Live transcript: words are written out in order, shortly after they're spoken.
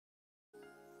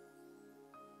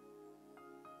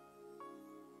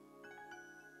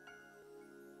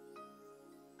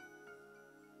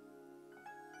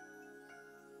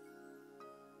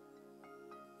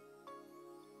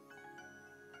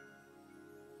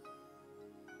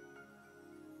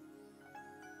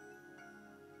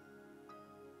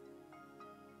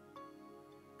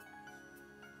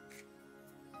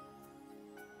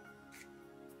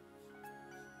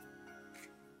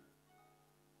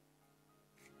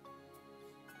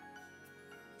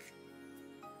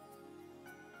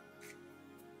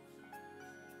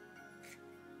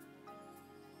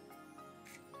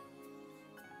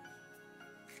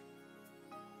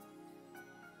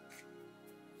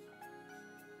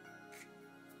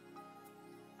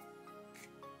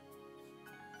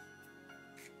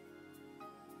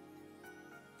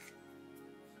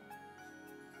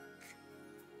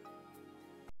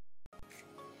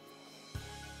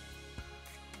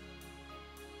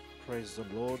Praise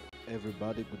the Lord,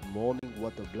 everybody. Good morning.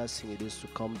 What a blessing it is to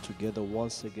come together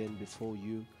once again before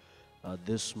you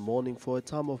this morning for a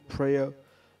time of prayer,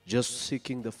 just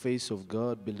seeking the face of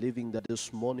God, believing that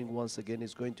this morning once again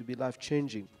is going to be life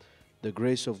changing. The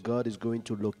grace of God is going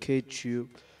to locate you,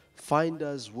 find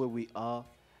us where we are,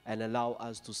 and allow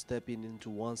us to step into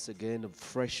once again a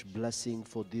fresh blessing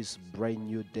for this brand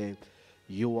new day.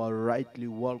 You are rightly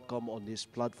welcome on this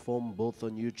platform, both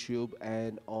on YouTube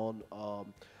and on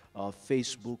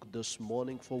Facebook this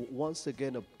morning for once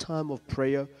again a time of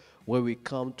prayer where we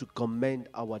come to commend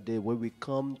our day, where we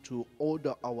come to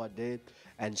order our day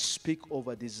and speak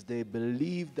over this day.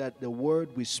 Believe that the word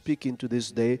we speak into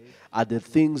this day are the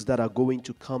things that are going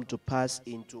to come to pass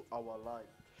into our life.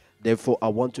 Therefore, I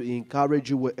want to encourage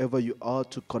you wherever you are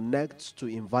to connect, to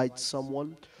invite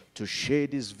someone, to share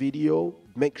this video.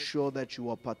 Make sure that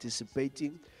you are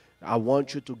participating. I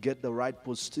want you to get the right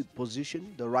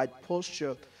position, the right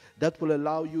posture that will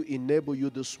enable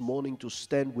you this morning to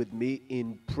stand with me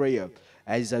in prayer.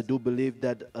 As I do believe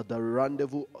that the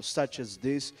rendezvous such as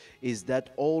this is that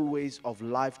always of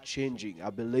life changing. I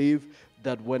believe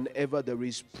that whenever there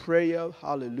is prayer,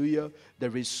 hallelujah,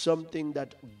 there is something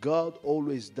that God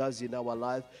always does in our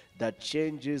life that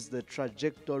changes the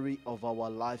trajectory of our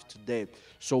life today.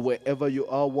 So wherever you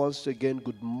are, once again,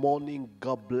 good morning.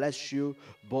 God bless you,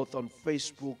 both on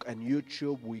Facebook and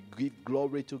YouTube. We give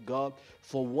glory to God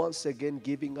for once again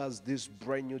giving us this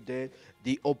brand new day,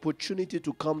 the opportunity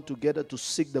to come together to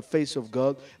seek the face of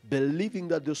God, believing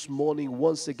that this morning,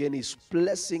 once again, His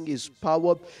blessing, His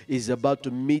power is about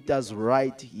to meet us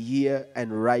right here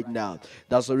and right now.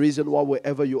 That's the reason why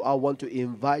wherever you are, I want to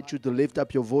invite you to lift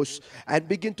up your voice and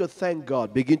begin to thank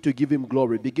God, begin to give Him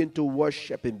glory, begin to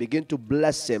worship Him, begin to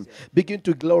bless Him, begin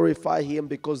to glorify Him,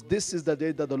 because this is the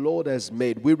day that the Lord has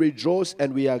made. We rejoice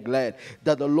and we are glad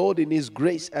that the Lord in His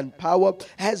grace and power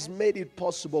has made it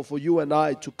possible for you and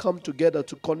I to come together,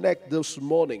 to connect this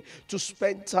morning, to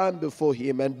spend time before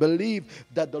Him and believe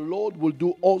that the Lord will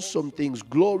do awesome things,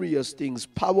 glorious things,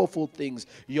 powerful things.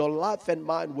 Your life and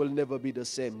mine will never be the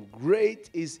same. Great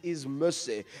is His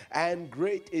mercy and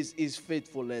great is His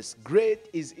faithfulness. Great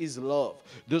is His love.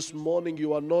 This morning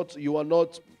you are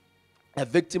not a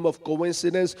victim of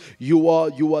coincidence. You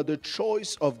are the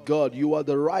choice of God. You are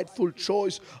the rightful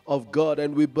choice of God.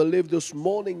 And we believe this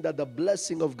morning that the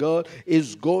blessing of God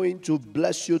is going to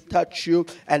bless you, touch you,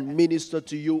 and minister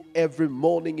to you every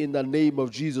morning in the name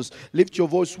of Jesus. Lift your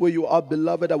voice where you are,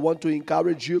 beloved. I want to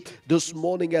encourage you this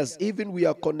morning, as even we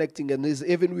are connecting and as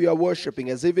even we are worshiping,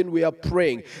 as even we are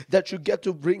praying, that you get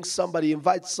to bring somebody,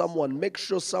 invite someone. Make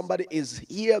sure somebody is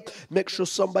here. Make sure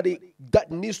somebody that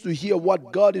needs to hear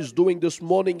what God is doing this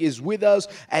morning is with us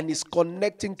and is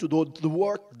connecting to the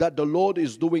work that the Lord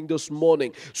is doing this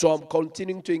morning. So I'm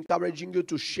continuing to encouraging you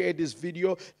to share this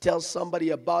video, tell somebody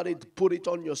about it, put it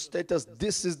on your status.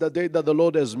 This is the day that the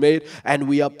Lord has made, and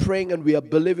we are praying and we are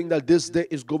believing that this day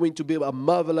is going to be a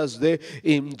marvelous day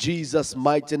in Jesus'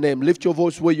 mighty name. Lift your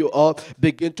voice where you are,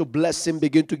 begin to bless Him,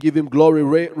 begin to give Him glory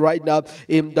right now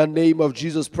in the name of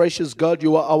Jesus. Precious God,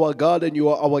 you are our God and you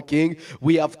are our King.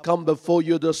 We have come before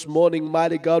you this morning,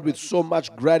 mighty God, with so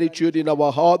much gratitude in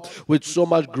our heart, with so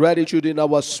much gratitude in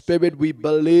our spirit. We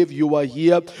believe you are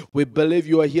here. We believe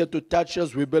you are here to touch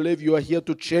us. We believe you are here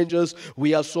to change us.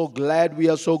 We are so glad. We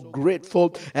are so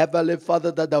grateful, Heavenly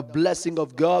Father, that the blessing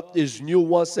of God is new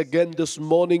once again this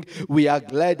morning. We are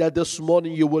glad that this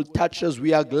morning you will touch us.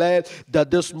 We are glad that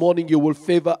this morning you will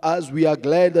favor us. We are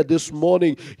glad that this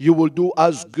morning you will do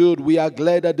us good. We are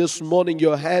glad that this morning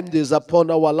your hand is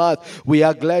upon our life. We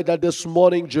are glad that this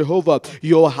morning, Jehovah,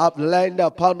 you have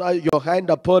your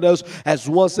hand upon us has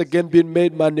once again been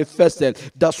made manifested.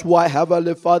 That's why,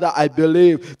 Heavenly Father, I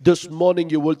believe this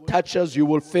morning you will touch us, you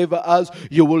will favor us,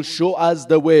 you will show us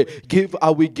the way.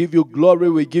 We give you glory,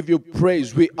 we give you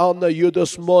praise, we honor you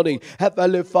this morning.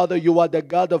 Heavenly Father, you are the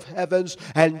God of heavens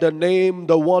and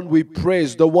the one we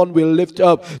praise, the one we lift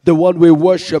up, the one we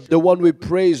worship, the one we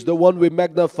praise, the one we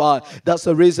magnify. That's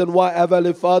the reason why,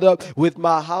 Heavenly Father, with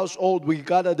my household, we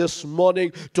gather this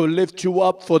morning to lift you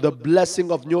up for the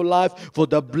blessing of new life, for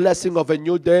the blessing of a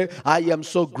new day. I am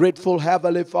so grateful,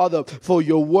 Heavenly Father, for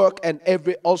your work and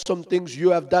every awesome things you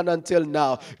have done until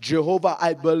now. Jehovah,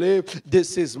 I believe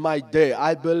this is my day.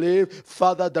 I believe,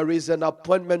 Father, there is an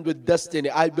appointment with destiny.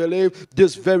 I believe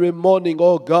this very morning,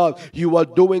 oh God, you are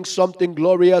doing something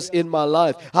glorious in my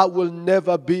life. I will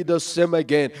never be the same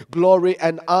again. Glory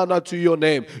and honor to your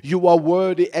name. You are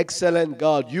worthy, excellent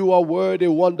God. You are worthy,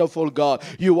 wonderful God.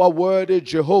 You are worthy,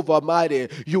 Jehovah mighty.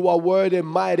 You You are worthy,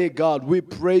 mighty God. We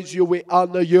praise you. We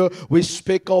honor you. We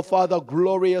speak, oh Father,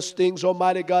 glorious things,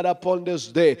 Almighty God, upon this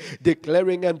day,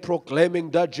 declaring and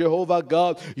proclaiming that, Jehovah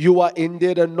God, you are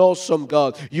indeed an awesome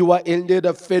God. You are indeed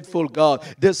a faithful God.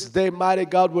 This day, mighty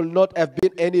God, will not have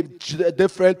been any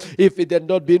different if it had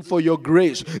not been for your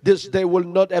grace. This day will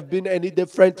not have been any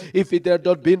different if it had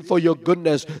not been for your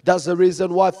goodness. That's the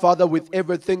reason why, Father, with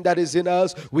everything that is in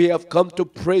us, we have come to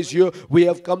praise you. We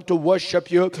have come to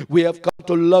worship you. We have come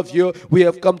to love you. We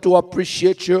have come to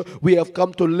appreciate you. We have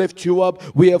come to lift you up.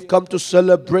 We have come to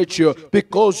celebrate you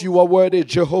because you are worthy,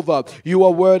 Jehovah. You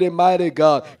are worthy, mighty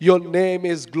God. Your name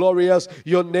is glorious.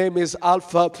 Your name is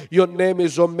Alpha. Your name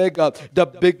is Omega, the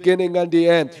beginning and the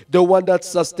end, the one that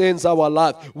sustains our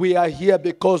life. We are here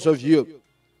because of you.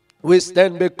 We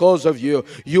stand because of you.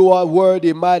 You are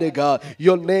worthy, mighty God.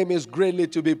 Your name is greatly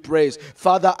to be praised.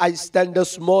 Father, I stand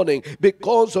this morning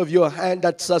because of your hand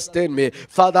that sustained me.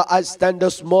 Father, I stand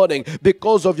this morning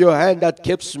because of your hand that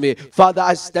keeps me. Father,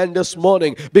 I stand this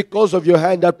morning because of your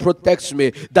hand that protects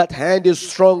me. That hand is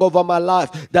strong over my life.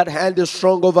 That hand is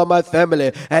strong over my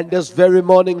family. And this very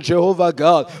morning, Jehovah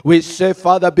God, we say,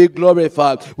 Father, be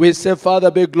glorified. We say,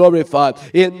 Father, be glorified.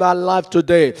 In my life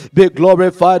today, be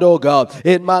glorified, oh God.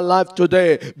 In my life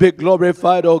today, be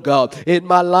glorified, oh God. In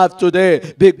my life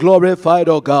today, be glorified,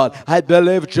 oh God. I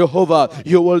believe, Jehovah,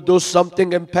 you will do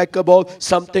something impeccable,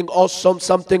 something awesome,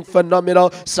 something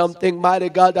phenomenal, something, mighty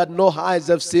God, that no eyes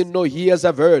have seen, no ears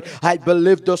have heard. I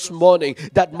believe this morning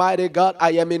that, mighty God,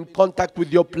 I am in contact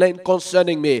with your plan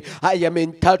concerning me. I am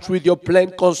in touch with your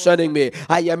plan concerning me.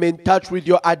 I am in touch with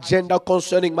your agenda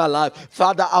concerning my life.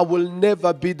 Father, I will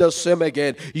never be the same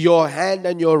again. Your hand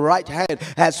and your right hand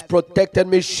has protected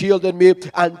me, shielded me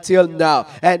until now,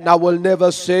 and I will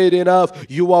never say it enough.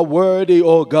 You are worthy,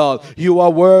 oh God. You are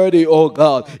worthy, oh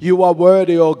God. You are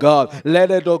worthy, oh God.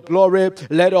 Let all the glory,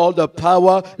 let all the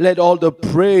power, let all the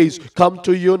praise come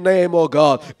to your name, oh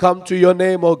God. Come to your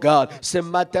name, oh God. Ce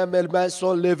matin, mes mains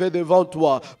sont levées devant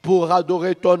toi pour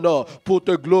adorer ton nom, pour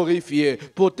te glorifier,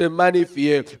 pour te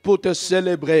magnifier, pour te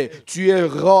célébrer. Tu es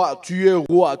roi, tu es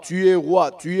roi, tu es roi,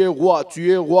 tu es roi,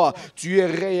 tu es roi. Tu es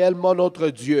réellement notre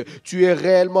Dieu. Tu es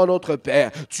réellement notre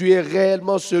Père. Tu es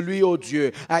réellement celui, oh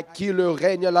Dieu, à qui le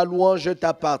règne, la louange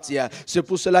t'appartient. C'est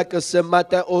pour cela que ce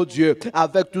matin, oh Dieu,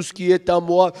 avec tout ce qui est en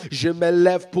moi, je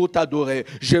m'élève pour t'adorer.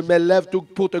 Je m'élève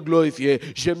pour te glorifier.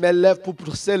 Je m'élève pour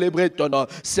célébrer ton nom.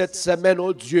 Cette semaine,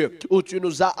 oh Dieu, où tu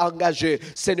nous as engagés,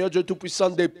 Seigneur Dieu Tout-Puissant,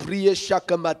 de prier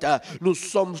chaque matin. Nous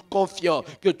sommes confiants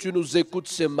que tu nous écoutes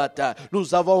ce matin.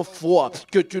 Nous avons foi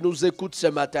que tu nous écoutes ce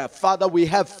matin. Father, we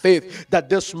have faith that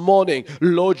this morning,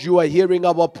 Lord, you are hearing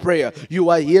our prayer. You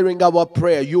are hearing our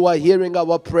prayer. You are hearing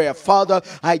our prayer. Father,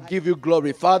 I give you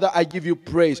glory. Father, I give you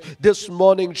praise. This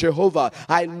morning, Jehovah,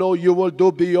 I know you will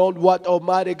do beyond what,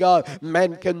 Almighty God,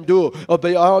 man can do, or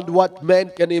beyond what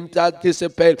man can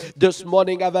anticipate. This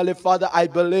morning, Heavenly Father, I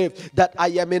believe that I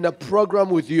am in a program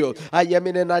with you. I am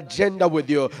in an agenda with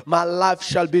you. My life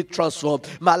shall be transformed.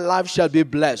 My life shall be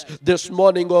blessed. This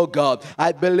morning, oh God,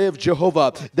 I believe,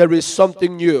 Jehovah, there is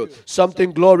something new,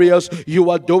 something glorious you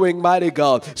are doing, mighty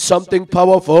God. Something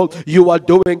powerful you are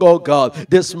doing, oh God.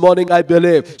 This morning, I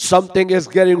believe something is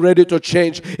getting ready to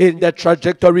change in the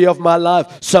trajectory of my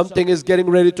life. Something is getting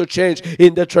ready to change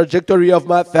in the trajectory of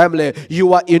my family.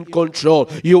 You are in control.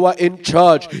 You are in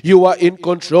charge. You are in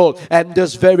control. And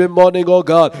this very morning, oh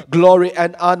God, glory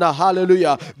and honor,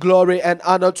 hallelujah, glory and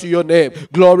honor to your name.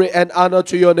 Glory and honor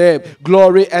to your name.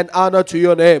 Glory and honor to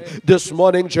your name. This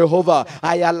morning, Jehovah,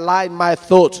 I align my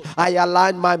thoughts. I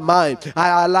align my mind.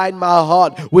 I align my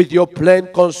heart with your plan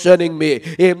concerning me.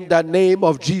 In the name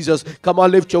of Jesus. Come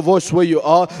on, lift your voice where you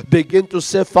are. Begin to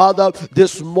say, Father,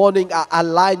 this morning I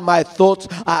align my thoughts.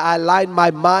 I align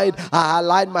my mind. I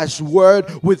align my word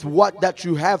with what that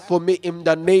you have for me in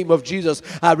the name of Jesus.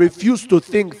 I refuse to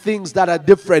think things that are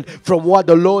different from what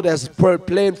the Lord has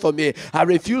planned for me. I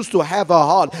refuse to have a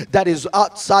heart that is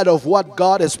outside of what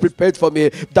God has prepared for me.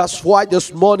 That's why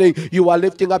this morning you are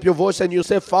lifting up your voice and you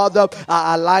say, Father,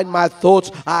 I align my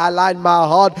thoughts. I align my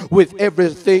heart with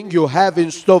everything you have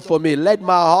in store for me. Let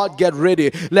my heart get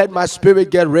ready. Let my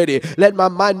spirit get ready. Let my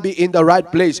mind be in the right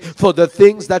place for the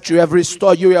things that you have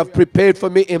restored, you have prepared for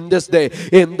me in this day.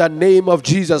 In the name of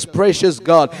Jesus, precious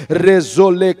God. In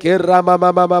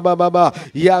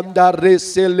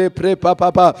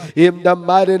the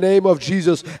mighty name of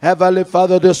Jesus, Heavenly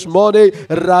Father, this morning,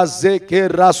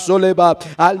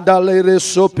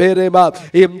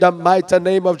 in the mighty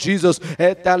name of Jesus,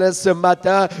 ce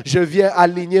matin, je viens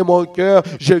aligner mon cœur,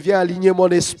 je viens aligner mon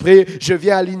esprit, je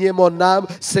viens aligner mon âme,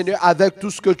 Seigneur, avec tout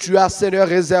ce que tu as, Seigneur,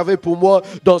 réservé pour moi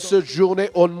dans cette journée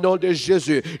au nom de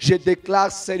Jésus. Je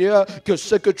déclare, Seigneur, que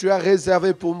ce que tu as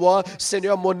réservé pour moi,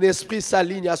 Seigneur, mon esprit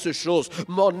s'aligne à ces choses,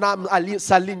 mon âme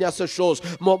s'aligne à ces choses,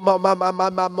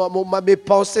 mes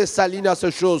pensées s'alignent à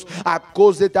ces choses à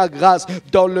cause de ta grâce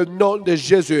dans le nom de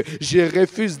Jésus. Je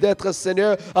refuse d'être,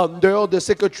 Seigneur, en dehors de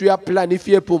ce que tu as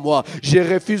planifié pour moi. Je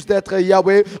refuse d'être,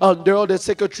 Yahweh, en dehors de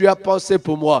ce que tu as pensé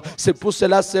pour moi. C'est pour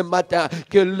cela ce matin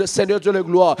que le Seigneur de la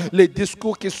gloire, les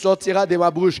discours qui sortira de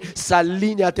ma bouche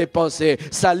s'alignent à tes pensées,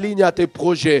 s'alignent à tes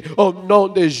projets au nom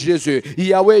de Jésus.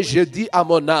 Yahweh, je dis à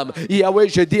mon âme, Yahweh,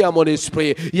 je dis à mon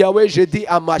esprit, Yahweh, je dis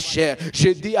à ma chair, je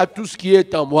dis à tout ce qui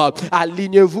est en moi,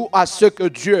 alignez-vous à ce que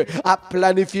Dieu a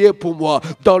planifié pour moi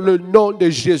dans le nom de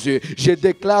Jésus. Je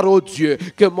déclare au Dieu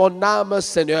que mon âme,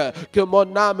 Seigneur, que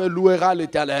mon âme louera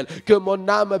l'Éternel, que mon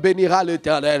âme bénira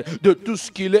l'Éternel de tout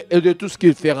ce qu'il est et de tout ce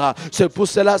qu'il fera. C'est pour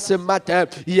cela ce matin,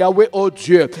 Yahweh, oh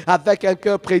Dieu, avec un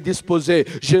cœur prédisposé,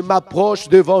 je m'approche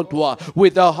devant toi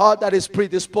with a heart that is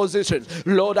predisposition.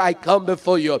 Lord, I come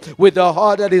before you with a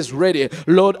heart that is ready.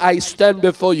 Lord, I stand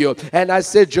before you and I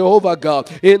say, Jehovah God,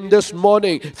 in this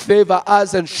morning, favor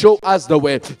us and show us the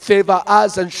way. Favor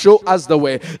us and show us the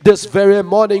way. This very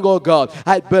morning, oh God,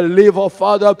 I believe, oh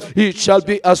Father, it shall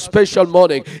be a special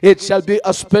morning. It shall be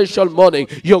a special morning.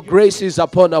 Your grace is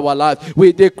upon our life.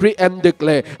 We decree and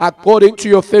declare, according to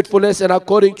your faithfulness and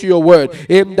according to your word,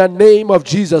 in the name of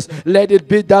Jesus, let it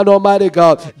be done, Almighty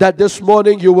God, that this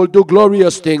morning you will do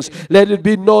glorious things. Let it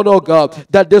be known, oh God,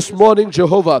 that this morning,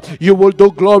 Jehovah, you will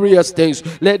do glorious things.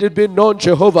 Let it be known,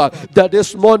 Jehovah, that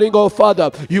this morning, oh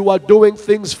Father, you are doing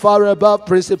things far above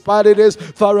principalities,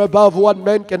 far above what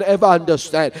man can ever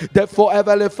understand. Therefore,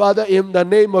 Heavenly Father, in the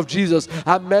name of Jesus,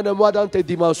 amène-moi dans tes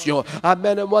dimensions.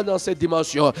 Amène-moi dans cette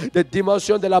dimension, des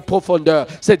dimensions de la profondeur,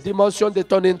 cette dimension de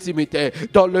ton intimité,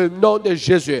 dans le nom de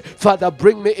Jésus. Father,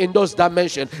 bring me in those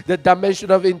dimensions, the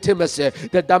dimension of intimacy,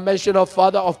 the dimension of,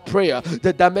 Father, of prayer,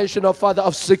 the dimension of, Father,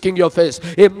 of seeking your face.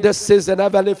 In this season,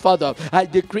 Heavenly Father, I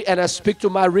decree and I speak to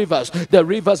my rivers, the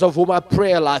rivers of my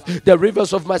prayer life, the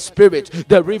rivers of my spirit,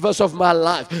 the rivers of my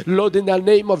life. Lord, in the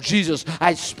name of Jesus,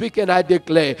 I speak and I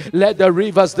declare, let the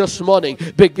rivers this morning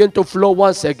begin to flow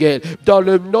once again. Dans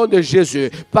le nom de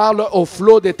Jésus, parle au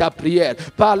flot de ta prière,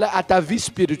 parle à ta vie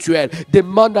spirituelle,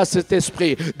 demande à cet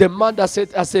esprit, demande à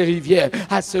ces rivières,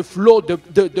 à ce flot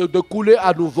de couler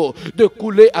à nouveau, de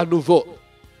couler à nouveau.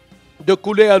 De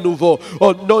couler à nouveau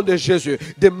au nom de Jésus.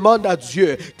 Demande à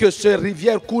Dieu que ces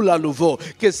rivières coulent à nouveau,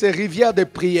 que ces rivières de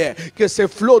prière, que ces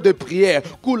flots de prière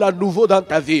coulent à nouveau dans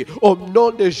ta vie au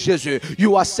nom de Jésus.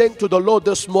 You are saying to the Lord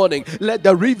this morning, let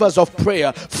the rivers of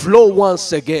prayer flow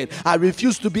once again. I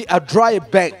refuse to be a dry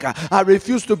bank. I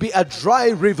refuse to be a dry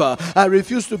river. I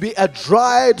refuse to be a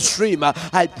dry stream.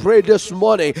 I pray this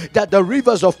morning that the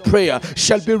rivers of prayer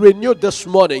shall be renewed this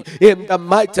morning. In the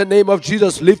mighty name of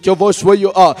Jesus, lift your voice where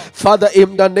you are. Father,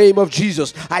 in the name of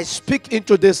Jesus, I speak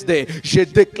into this day. Je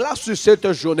déclare sur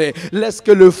cette journée, laisse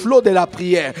que le flot de la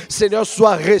prière, Seigneur,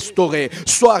 soit restauré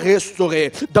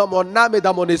dans mon âme et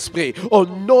dans mon esprit. Au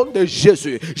nom de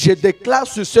Jésus, je déclare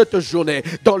sur cette journée,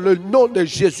 dans le nom de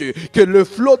Jésus, que le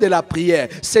flot de la prière,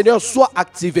 Seigneur, soit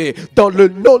activé. Dans le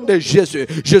nom de Jésus,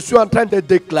 je suis en train de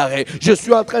déclarer, je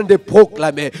suis en train de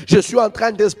proclamer, je suis en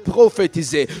train de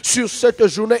prophétiser sur cette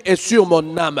journée et sur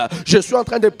mon âme. Je suis en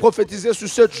train de prophétiser sur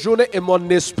cette journée et mon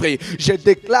esprit. Je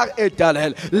déclare,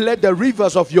 Éternel, let the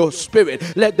rivers of your spirit,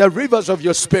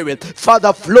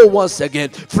 Father, flow once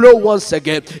again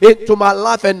into my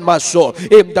life and my soul.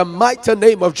 In the mighty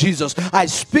name of Jesus, I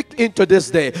speak into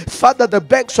this day, Father, the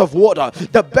banks of water,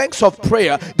 the banks of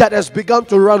prayer that has begun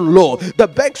to run low, the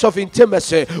banks of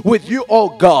intimacy with you, oh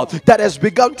God, that has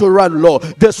begun to run low.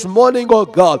 This morning, oh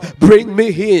God, bring me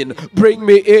in, in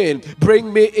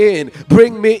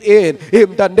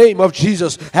the name of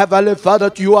Jesus. Heavenly Father,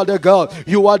 you are the God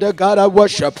I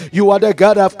worship, you are the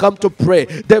God I've come to pray.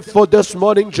 Therefore this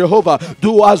morning, Jehovah,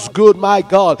 do us good, my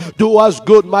God, do us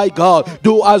good, my God,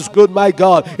 do us good, my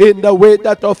God, in the way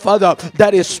that, oh Father,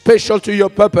 that is special to your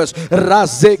purpose. In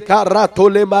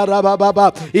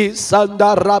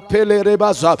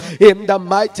the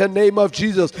mighty name of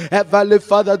Jesus, Heavenly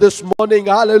Father, this morning,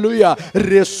 hallelujah,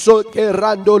 in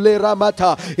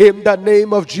the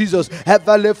name of Jesus,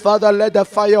 Heavenly Father, let the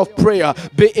fire of prayer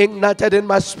be ignited in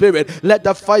my spirit. Let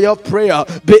the fire of prayer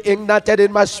be ignited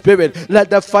in my spirit. Let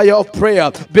the fire of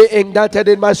prayer be ignited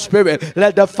in my spirit.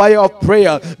 Let the fire of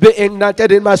prayer be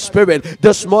ignited in my spirit.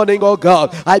 This morning, oh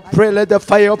God, I pray, let the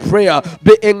fire of prayer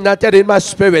be ignited in my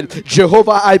spirit.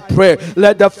 Jehovah, I pray,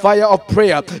 let the fire of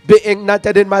prayer be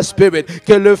ignited in my spirit.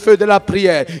 Que le feu de la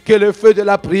prière, que le feu de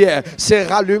la prière se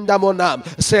rallume dans mon âme,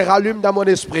 se rallume dans mon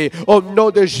esprit. Au nom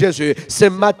de Jésus, ce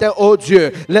matin, oh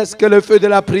Dieu, laisse que le feu de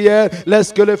la prière,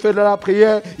 laisse que le feu de la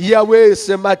prière, Yahweh,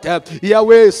 ce matin,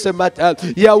 Yahweh, ce matin,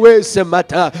 Yahweh, ce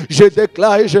matin, je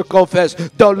déclare et je confesse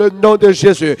dans le nom de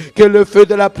Jésus que le feu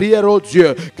de la prière, oh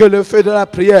Dieu, que le feu de la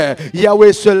prière,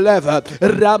 Yahweh se lève.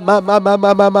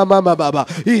 Ramamamamamamamamama,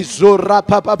 Izora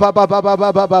papa papa papa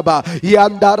papa papa,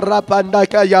 Yandara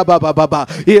pandaka yababa,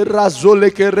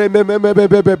 Irazole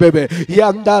keremememebebebe,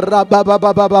 Yandara baba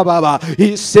baba baba,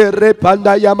 Isere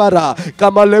panda yamara.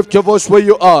 Come on, lift your voice where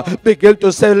you are. Begin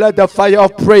to say, let the fire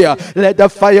of prayer, let the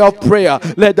fire of prayer,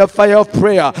 let the fire of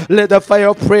prayer, let the fire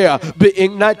of prayer be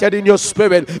ignited in your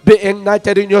spirit, be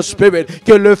ignited in your spirit.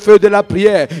 Que le feu de la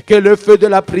prière, que le feu de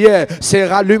la prière se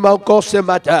rallume encore ce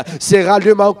matin, se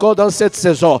rallume encore dans cette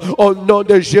saison, au nom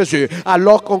de Jésus.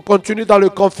 Alors qu'on continue dans le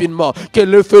confinement, que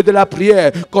le feu de la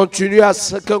prière continue à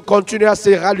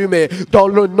se rallumer dans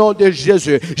le nom de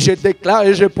Jésus. Je déclare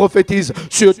et je prophétise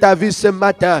sur ta vie ce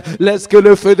matin. Laisse que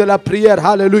le feu de la prière,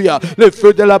 alléluia, le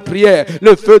feu de la prière,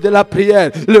 le feu de la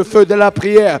prière, le feu de la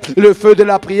prière, le feu de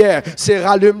la prière se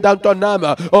rallume dans ton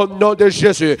âme au nom de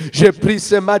Jésus. Je prie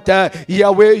ce matin,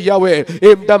 Yahweh, Yahweh,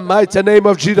 in the mighty name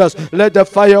of Jesus, let the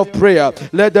fire of prayer,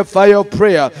 let the fire of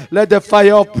prayer, let the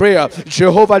fire of prayer,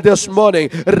 Jehovah, this morning,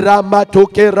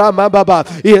 Ramatoke Ramababa,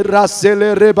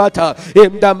 Irasele Rebata,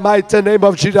 in the mighty name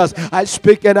of Jesus, I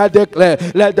speak and I declare,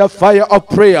 let the fire of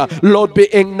prayer, Lord, be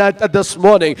ignited this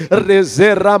morning,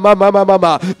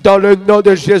 dans le nom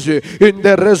de Jésus. Une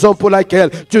des raisons pour laquelle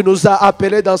tu nous as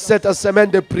appelés dans cette semaine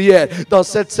de prière, dans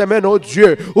cette semaine, oh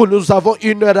Dieu, où nous avons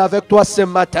une heure avec toi ce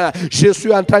matin, je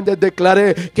suis en train de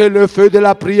déclarer que le feu de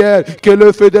la prière, que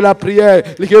le feu de la prière,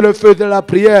 que le feu de la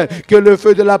prière, que le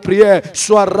feu de la prière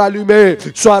soit rallumé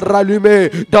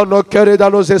dans nos cœurs et dans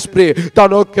nos esprits, dans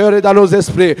nos cœurs et dans nos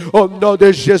esprits, au nom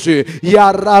de Jésus.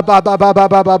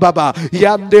 Yarababababababa,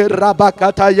 Yande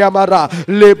Rabakata Yamara,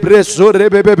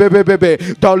 Lebresorebebebebebe,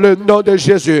 dans le nom de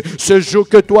Jésus. Ce jour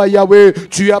que toi, Yahweh,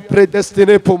 tu as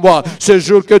prédestiné pour moi, ce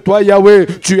jour que toi, Yahweh,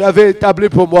 tu avais établi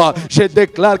pour moi, je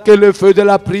déclare que le feu de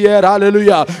la prière,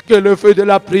 alléluia, que le feu de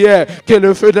la prière, que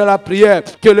le feu de la prière,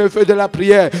 que le feu de la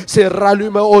prière se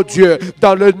rallume, oh Dieu,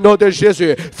 dans le nom de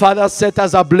Jésus. Father, set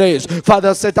us ablaze,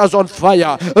 Father, set us on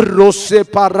fire. Rose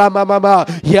paramamama,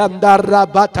 yandara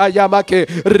bata yamake,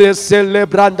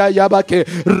 reselebranda yamake,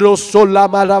 rosola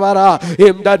maramara.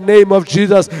 In the name of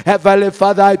Jesus, Heavenly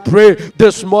Father, I pray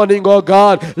this morning, oh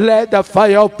God, let the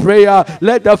fire of prayer,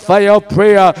 let the fire of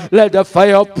prayer, let the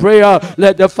fire of prayer,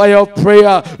 let the fire of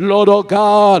prayer, Lord, oh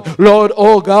God, Lord,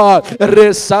 oh God,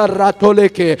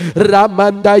 resaratoleke,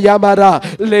 ramanda yamara,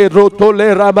 le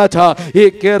rotole ramata,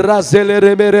 ikerazele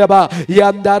remereba,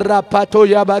 yandara pato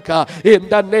yamaka. In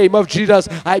the name of Jesus,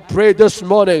 I pray this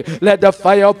morning, let the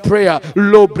fire of prayer,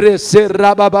 lobre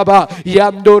serababa,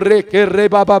 yandoreke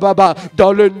rebababa,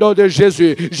 dans le nom de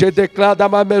Jésus, je déclare dans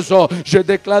ma maison, je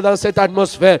déclare dans cette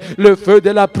atmosphère, le feu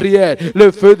de la prière,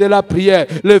 le feu de la prière,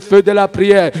 le feu de la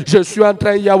prière. Je suis en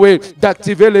train, Yahweh,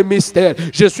 d'activer le mystère.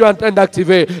 Je suis en train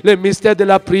d'activer le mystère de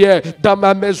la prière dans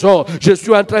ma maison. Je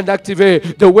suis en train d'activer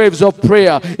the waves of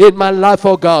prayer in my life,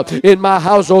 oh God, in my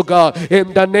house, oh God.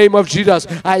 In the name of Jesus,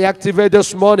 I activate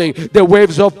this morning the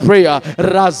waves of prayer.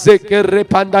 Razeke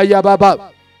repanda yababa.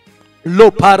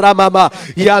 Lo paramama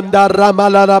yanda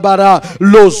ramala rabara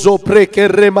lozo preke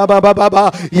rema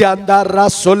baba yanda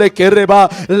rasole kereba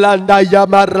landa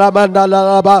yamaramanda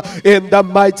laraba. In the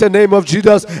mighty name of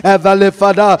Jesus, Heavenly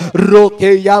Father, roke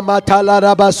yamata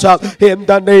larabasa. In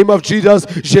the name of Jesus,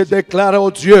 je déclare, oh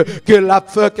Dieu,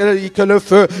 que le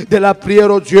feu de la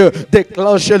prière, oh Dieu,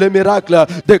 déclenche le miracle,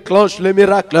 déclenche le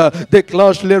miracle,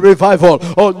 déclenche le revival.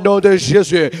 Au nom de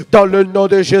Jésus, dans le nom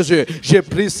de Jésus, j'ai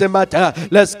pris ce matin,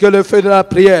 laisse que le feu de la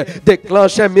prière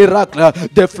déclenche un miracle,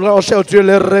 déclenche, oh Dieu,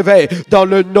 le réveil dans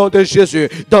le nom de Jésus,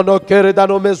 dans nos cœurs et dans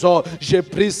nos maisons. J'ai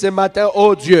pris ce matin,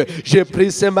 oh Dieu, j'ai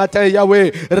pris ce matin,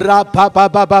 Yahweh,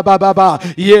 rapapapapapapa,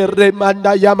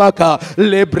 yeremanda yamaka,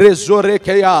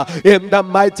 lebrezorekeya. In the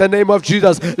mighty name of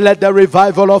Jesus, let the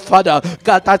revival of Father,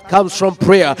 God, that comes from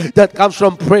prayer, that comes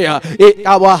from prayer in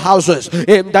our houses.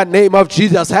 In the name of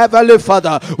Jesus, Heavenly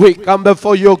Father, we come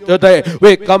before you today,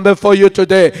 we come before you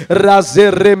today.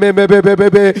 Razerememe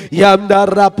Yanda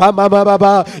rapa mama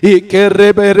baba.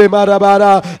 Ikerebe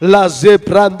marabara. La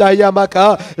zepranda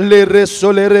yamaka. Les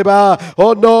resolereba.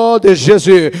 Au nom de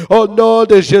Jésus. Au nom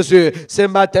de Jésus. Ce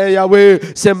matin, Yahweh.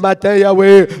 Ce matin,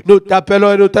 Yahweh. Nous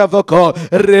t'appelons et nous t'invoquons.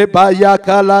 Rebaya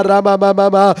kala rama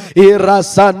mama.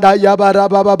 Irasanda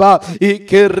yabaraba baba.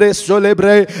 Ikere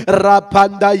solebre.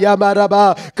 Rapanda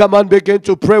yamaraba. Come on, begin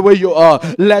to pray where you are.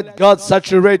 Let God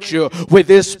saturate you with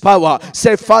His power.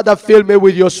 Say, Father, fill me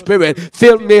with your spirit.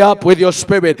 Fill me up with your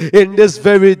spirit in this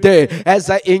very day as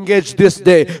I engage this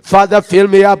day. Father, fill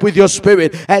me up with your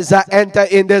spirit as I enter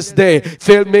in this day.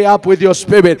 Fill me up with your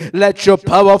spirit. Let your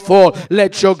power fall.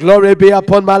 Let your glory be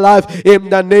upon my life in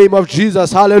the name of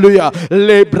Jesus. Hallelujah.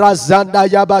 Lebrazanda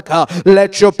yabaka.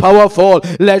 Let your power fall.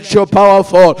 Let your power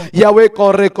fall. Yahweh,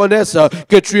 qu'on reconnaisse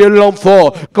que tu es l'homme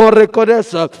fort. Qu'on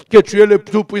reconnaisse que tu es le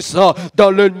tout puissant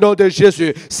dans le nom de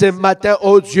Jésus. Ce matin,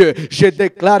 oh Dieu, je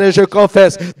déclare et je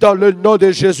confesse dans le nom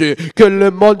de Jésus que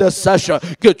le monde sache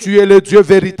que tu es le Dieu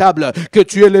véritable, que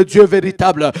tu es le Dieu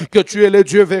véritable, que tu es le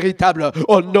Dieu véritable.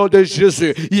 Au nom de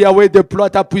Jésus, Yahweh, déploie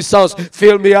ta puissance.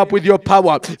 Fill me up with your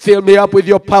power. Fill me up with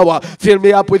your power. Fill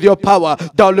me up with your power.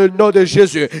 Dans le nom de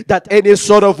Jésus, that any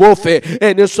sort of warfare,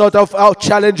 any sort of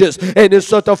challenges, any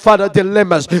sort of Father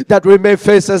dilemmas that we may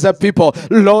face as a people,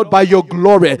 Lord, by your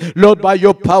glory, Lord, by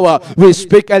your power, we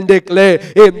speak and declare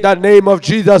in the name of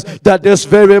Jesus that this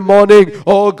very morning,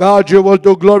 oh God, you will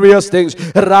do glorious things.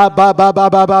 Rabba baba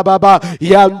baba baba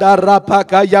yanda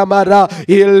rapaka yamara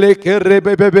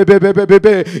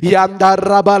ilekerebebebebebebe yanda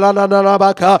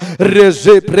rabalananabaka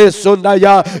reze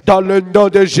presondaya dans le nom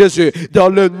de Jésus, dans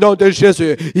le nom de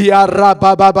Jésus. Ya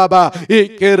rabba baba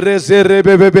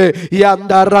ikerezerebebebe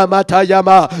yanda ramata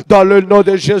yama dans le nom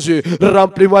de Jésus.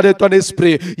 Remplis-moi de ton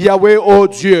esprit, Yahweh, oh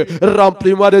Dieu,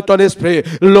 remplis-moi de ton esprit.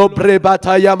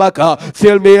 Lobrebata yamaka.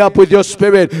 Fill me up with your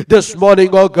spirit this morning,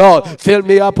 oh God. Fill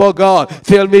me up, oh God.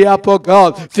 Fill me up, oh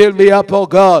God. Fill me up, oh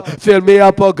God. Fill me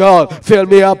up, oh God. Fill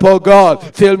me up, oh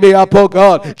God. Fill me up, oh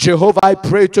God. Jehovah, I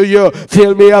pray to you.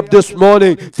 Fill me up this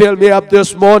morning. Fill me up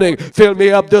this morning. Fill me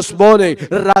up this morning.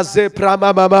 Raze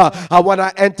prama mama. I want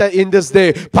to enter in this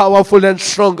day powerful and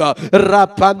stronger.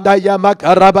 Rapanda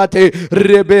yamaka rabate.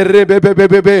 Rebe rebe bebe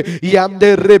bebe.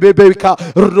 Yamde rebe beka.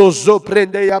 Rozo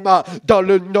prende yama. Dans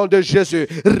le nom de Jésus.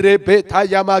 Rebeta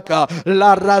yamaka.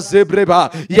 La raze breba.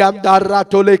 Yamda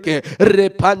ratoleke.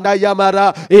 Repanda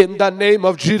yamara. In the name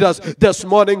of Jesus. This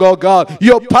morning, oh God.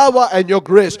 Your power and your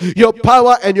grace. Your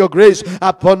power and your grace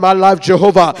upon my life,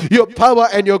 Jehovah. Your power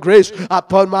and your grace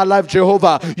upon my life,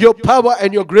 Jehovah. Your power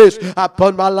and your grace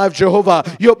upon my life, Jehovah.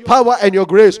 Your power and your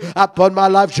grace upon my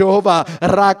life, Jehovah.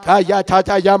 Rakaya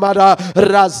tata yamara.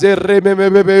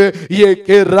 Razerememebe.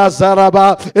 Yeke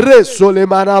razaraba.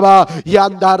 Resolemanaba.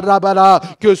 Yandarabara.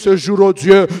 Que ce jour, oh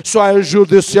Dieu, soit un jour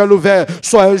de ciel ouvert.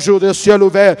 Soit un jour de ciel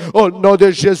ouvert. Au nom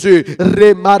de Jésus.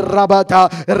 Remarabata.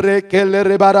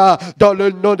 Rekelerebara. Dans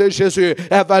le nom de Jésus.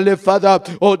 Heavenly Father,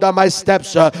 order my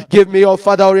steps. Give me, oh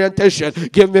Father, orientation.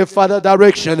 Give me, Father,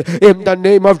 direction. In the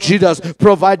name of Jesus.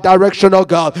 Provide direction, oh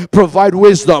God. Provide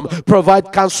wisdom.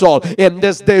 Provide counsel. In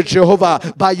this day, Jehovah.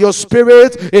 By your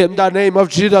Spirit. In the name of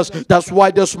Jesus. That's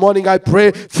why this morning I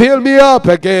pray. Fill me up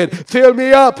again. Fill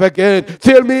me up again.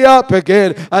 Fill me up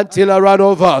again. Until I run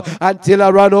over. Until I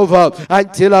run over.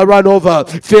 Until I run over.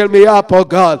 Fill me up, oh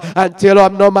God. Until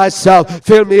I'm not myself.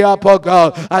 Fill me up, oh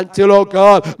God. Until, oh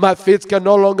God, my feet can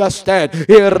no longer stand.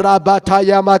 Irabata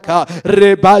yamaka.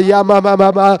 Reba yamama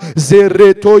mama.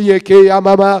 Zereto yeke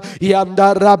yamama.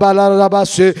 Yamda rabala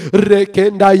rabase.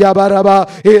 Rekenda yabaraba.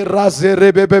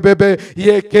 Irazerebebebebe.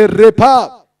 Yeke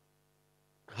repa.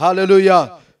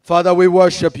 Hallelujah. Father, we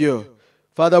worship you.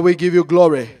 Father, we give you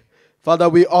glory. Father,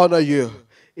 we honor you.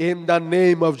 In the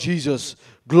name of Jesus.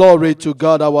 Glory to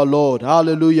God our Lord.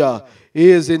 Hallelujah. He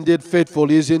is indeed faithful.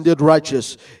 He is indeed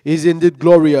righteous. He is indeed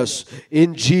glorious.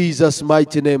 In Jesus'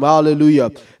 mighty name.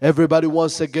 Hallelujah. Everybody,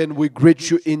 once again, we greet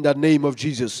you in the name of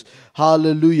Jesus.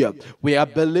 Hallelujah. We are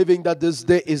believing that this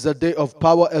day is a day of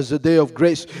power, is a day of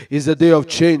grace, is a day of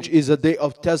change, is a day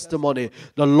of testimony.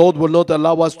 The Lord will not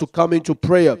allow us to come into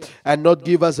prayer and not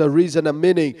give us a reason, a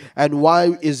meaning, and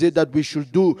why is it that we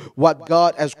should do what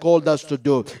God has called us to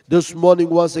do. This morning,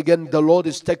 once again, the Lord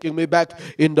is taking me back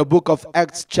in the book of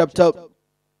Acts chapter 20,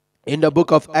 in the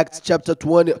book of Acts chapter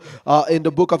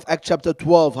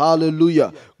 12.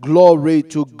 Hallelujah. Glory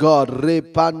to God.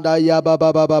 Repanda ya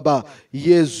baba baba.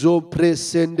 Yezo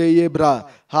presende yebra.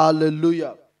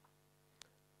 Hallelujah.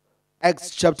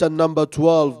 Acts chapter number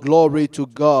 12. Glory to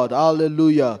God.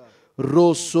 Hallelujah.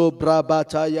 Rosso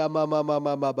brabata ya mama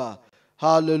mama mama.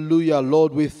 Hallelujah.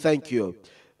 Lord, we thank you.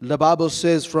 The Bible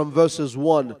says from verses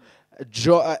 1,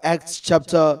 Acts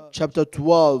chapter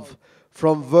 12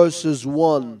 from verses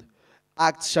 1.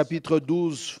 Acts chapitre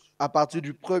 12 à partir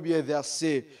du premier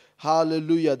verset.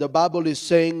 Hallelujah. The Bible is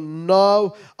saying,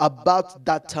 now about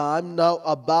that time,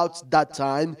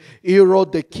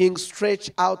 Herod the king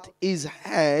stretched out his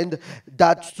hand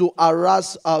that to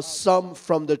harass some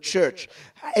from the church.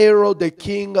 Herod the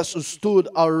king stood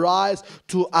arise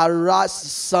to harass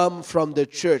some from the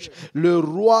church. Le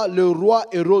roi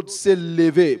Hérode s'est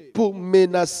levé pour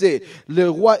menacer.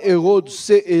 Le roi Hérode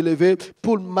s'est élevé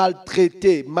pour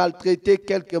maltraiter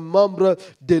quelques membres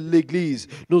de l'église.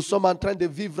 Nous sommes en train de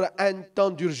vivre un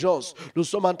temps d'urgence. Nous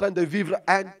sommes en train de vivre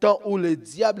un temps où le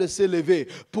diable s'est levé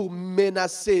pour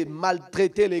menacer,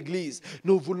 maltraiter l'église.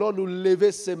 Nous voulons nous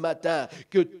lever ce matin,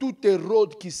 que tout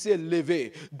Hérode qui s'est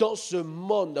levé dans ce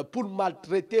monde pour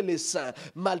maltraiter les saints,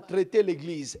 maltraiter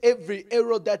l'église. Every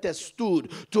Herod that has stood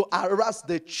to harass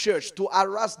the church, to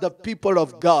harass the people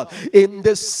of God in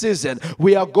this season,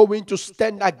 we are going to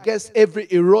stand against every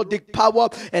Herodic power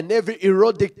and every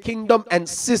Herodic kingdom and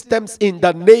systems in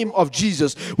the name of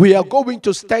Jesus. We are going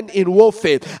to stand in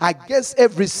warfare against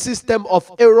every system of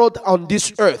Herod on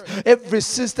this earth, every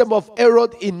system of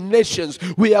Herod in nations.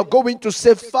 We are going to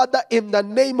say, Father, in the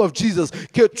name of Jesus,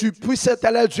 que tu puisses,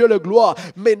 éternel Dieu le gloire,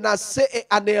 menacer et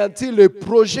anéantir les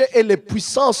projets et les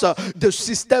puissances de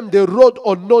système d'Hérode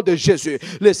au nom de Jésus.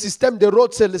 Le système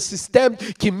d'Hérode, c'est le système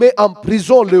qui met en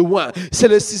prison le loin. C'est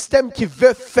le système qui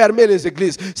veut fermer les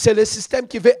églises. C'est le système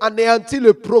qui veut anéantir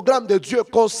le programme de Dieu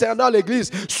concernant l'église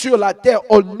sur la terre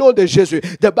au nom de Jésus.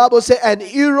 The Bible says, and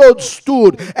Herod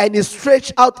stood and he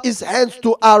stretched out his hands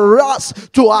to harass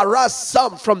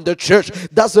some from the church.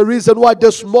 That's the reason why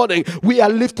this morning we are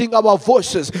lifting our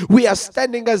voices. We are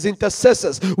standing as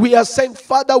intercessors. We are saying,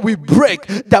 Father, we break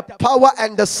the power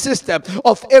and the system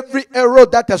of every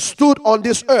Herod that has stood on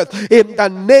this earth in the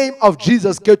name of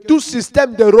Jesus. Que tout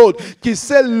système d'Hérode qui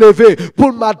s'est levé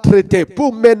pour maltraiter,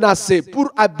 pour menacer,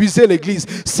 pour abuser l'église,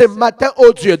 ce matin,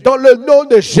 oh Dieu, dans le nom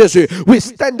de Jésus, we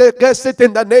stand against it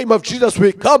in the name of Jesus.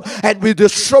 We come and we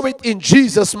destroy it in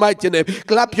Jesus' mighty name.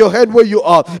 Clap your hand where you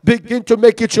are. Begin to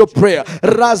make it your prayer.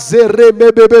 Razere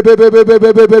me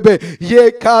be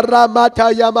ye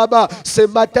karamata yamaba. Ce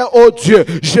matin, oh Dieu,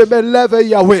 je me lève,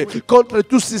 Yahweh, contre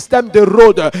tout système de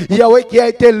Hérode, Yahweh, qui a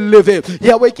été levé,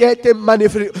 Yahweh, qui a été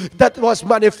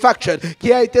manufactured,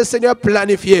 qui a été, Seigneur,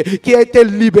 planifié, qui a été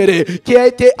libéré, qui a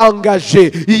été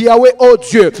engagé, Yahweh, oh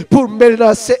Dieu, pour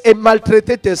menacer et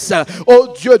maltraiter tes saints. Oh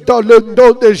Dieu, dans le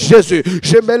nom de Jésus,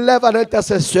 je me lève en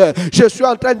intercesseur. Je suis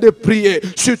en train de prier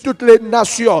sur toutes les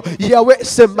nations, Yahweh,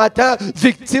 ce matin,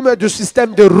 victime du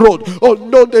système de Hérode. Au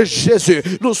nom de Jésus,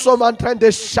 nous sommes en train de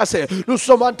chasser, nous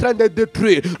sommes en train de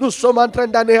détruire, nous sommes en train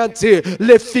d'anéantir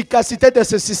l'efficacité de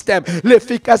ce système,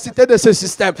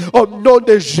 Au nom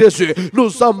de Jésus,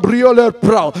 nous embryons leur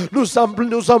plan, nous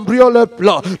embryons leur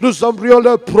plan, nous embryons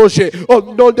leur projet. Au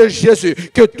nom de Jésus,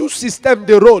 que tout système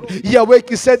d'Hérode, Yahweh,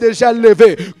 qui s'est déjà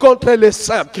levé contre les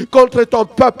saints, contre ton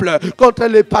peuple, contre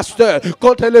les pasteurs,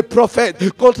 contre les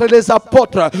prophètes, contre les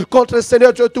apôtres, contre le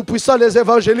Seigneur Dieu Tout-Puissant, les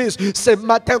évangélistes, ce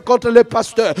matin contre les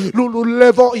pasteurs, nous nous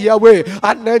levons, Yahweh,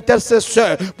 en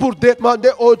intercesseur pour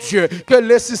demander au Dieu que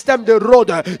le système de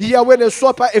Rhodes, Yahweh, ne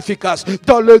soit pas efficace.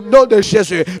 Dans le nom de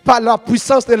Jésus, par la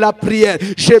puissance de la prière,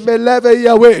 je me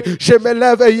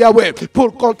lève, Yahweh,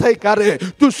 pour contrecarrer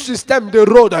tout système de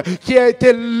Rhodes qui a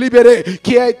été libéré,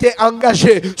 qui a été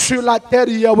engagé sur la terre,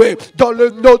 Yahweh, dans le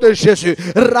nom de Jésus.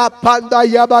 Rapanda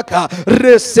Yabaka,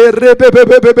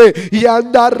 Reserebebebebe,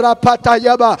 Yanda Rapata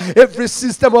Yaba, every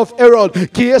system of Herod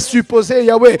qui est supposé,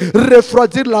 Yahweh,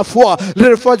 refroidir la foi,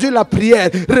 refroidir la prière,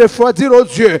 refroidir, oh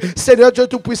Dieu, Seigneur Dieu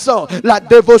Tout-Puissant, la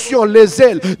dévotion, les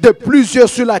ailes de plusieurs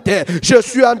sur la terre. Je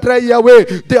suis en train, Yahweh,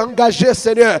 d'engager,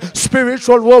 Seigneur,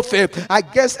 spiritual warfare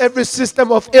against every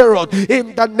system of Herod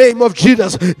in the name of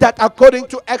Jesus. That according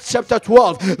to Acts chapter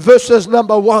 12, verses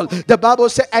number 1, the Bible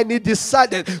says, and he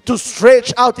decided to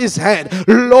stretch out his hand.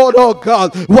 Lord, oh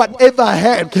God, whatever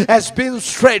hand has been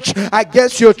stretched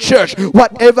against your church,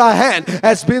 whatever hand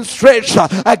has been stretched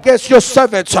against your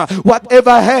servants,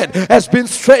 whatever hand has been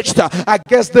stretched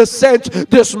against the saints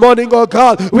this morning, oh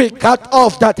God, we cut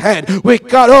off that hand. We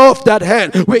cut off that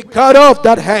hand. We cut off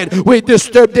that hand. We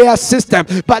disturb their system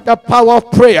by the power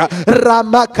of prayer.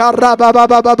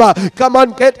 Come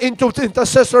on, get into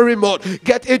intercessory mode.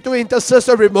 Get into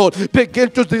intercessory mode. Begin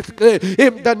to declare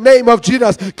in the name of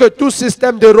Jesus que tout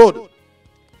système de Rhodes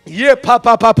Ye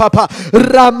papa papa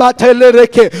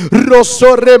ramatelereke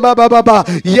rosorema baba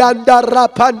yanda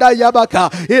rapanda yabaka.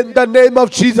 In the name of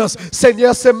Jesus,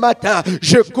 Seigneur, ce matin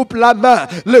je coupe la main,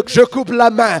 je coupe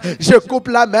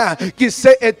la main qui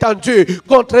s'est étendue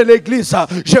contre l'église,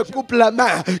 je coupe la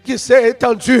main qui s'est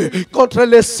étendue contre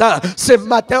les saints ce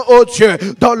matin, oh Dieu,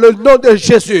 dans le nom de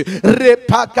Jésus.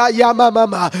 Repaka yama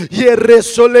mama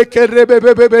yeresole ke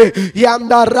rebebebe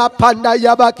yanda rapanda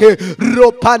yabake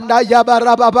ropanda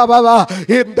yabaraba.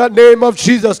 In the name of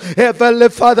Jesus, Heavenly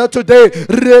Father, today,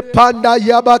 repanda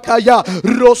yabakaya,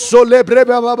 rosole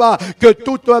brebaba, que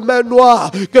toute main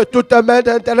noire, que toute main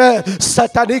d'intérêt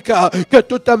satanique, que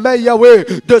toute main Yahweh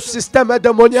de système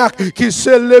démoniaque qui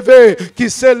s'est levé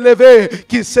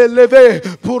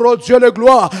pour, oh Dieu de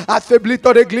gloire, affaiblir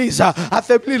ton église,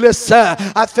 affaiblir les saints,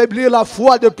 affaiblir la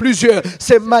foi de plusieurs.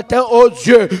 Ce matin, oh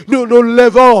Dieu, nous nous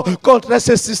levons contre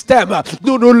ce système,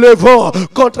 nous nous levons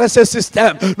contre ce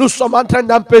système. Nous sommes en train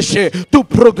d'empêcher tout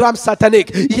programme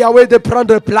satanique, Yahweh, de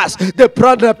prendre place,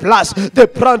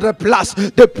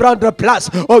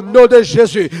 au nom de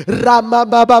Jésus.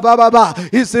 Ramababababa.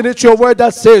 Isn't it your word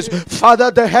that says, Father,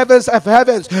 the heavens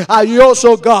are yours,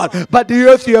 O God, but the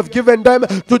earth you have given them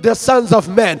to the sons of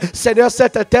men. Seigneur,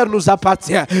 cette terre nous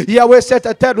appartient. Yahweh,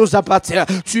 cette terre nous appartient.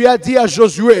 Tu as dit à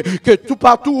Josué que tout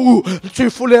partout où tu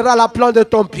fouleras la plante de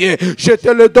ton pied, je te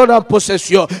le donne en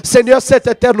possession. Seigneur,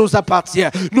 cette terre nous appartient.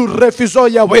 Nous refusons,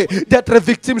 Yahweh, d'être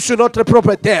victimes sur notre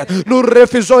propre terre. Nous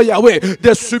refusons, Yahweh,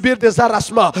 de subir des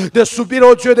harassements, de subir,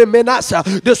 oh Dieu, des menaces,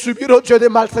 de subir, oh Dieu, des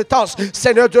maltraitances.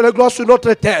 Seigneur Dieu de gloire, sur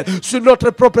notre terre, sur notre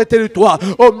propre territoire.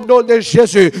 Au nom de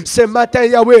Jésus, ce matin,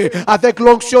 Yahweh, avec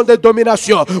l'onction de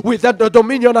domination, without the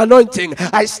dominion anointing,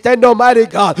 I stand, Almighty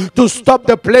God, to stop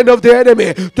the plan of the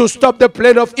enemy, to stop the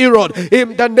plan of Herod.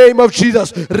 In the name of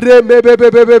Jesus.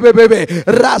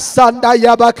 Rasanda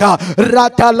yabaka,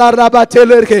 ratala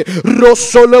rabatelerke,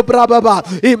 rosolo brababa.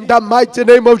 In the mighty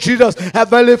name of Jesus,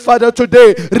 Heavenly Father,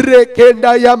 today,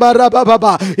 rekenda yamara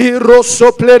bababa,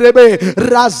 iroso plerebe,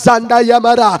 razanda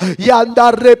yamara,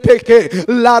 yanda repeke,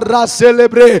 la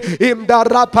raselebre, imda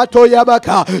rapato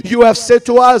yabaka. You have said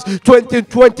to us,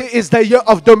 2020 is the year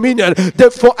of dominion.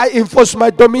 Therefore, I enforce my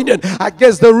dominion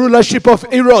against the rulership of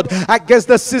Herod, against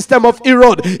the system of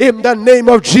Herod. In the name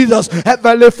of Jesus,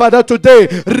 Heavenly Father, today,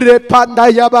 repanda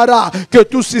yabara, que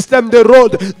tout système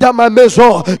d'Hérode dans ma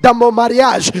maison, dans mon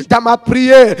mariage, dans ma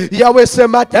prière, Yahweh, ce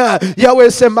matin,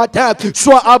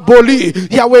 soit aboli.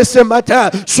 Yahweh, ce matin,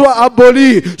 soit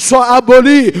aboli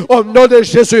au nom de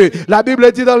Jésus. La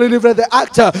Bible dit dans le livre des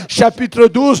Actes, chapitre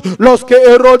 12, lorsque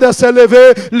Hérode s'est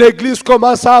levé, l'église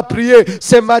commença à prier.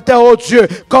 Ce matin, oh Dieu,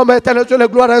 comme éternel Dieu, la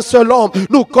gloire un seul homme,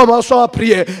 nous commençons à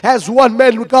prier. As one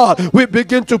man, God, we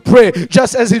begin to pray,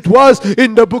 just as it was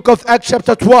in the book of Acts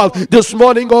chapter 12. This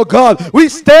morning, oh God, we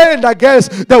stand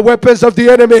against the weapons of the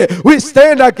enemy. We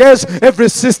stand against every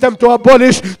system to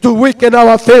abolish, to weaken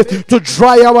our faith, to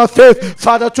dry our faith,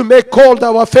 Father, to make cold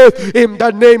our faith. In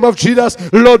the name of Jesus,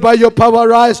 Lord, by your power,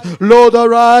 arise. Lord,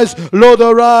 arise. Lord,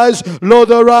 arise.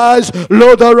 Lord, arise.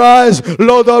 Lord, arise.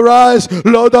 Lord, arise.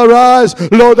 Lord, arise.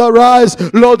 Lord, arise.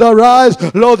 Lord, arise.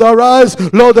 Lord, arise.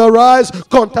 Lord, arise.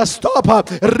 Conta stop.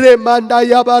 Remanda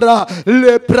yabara.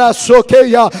 Lepra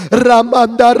sokeya.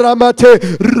 Ramanda ramate.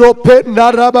 Rope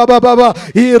narabababa.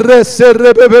 Irese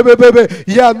rebebebebe.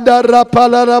 Yanda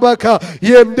rapala rabaka.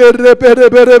 Yemde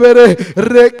reberebere.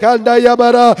 Rekanda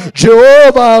yabara.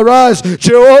 Jehovah arise.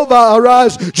 Jehovah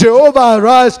arise. Jehovah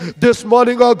arise. This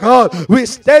morning, oh God, we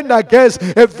stand against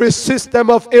every system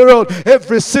of Herod,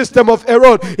 every system of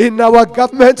Herod in our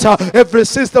government, every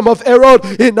system of Herod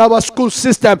in our school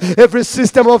system, every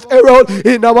system of Herod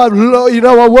in our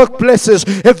workplaces,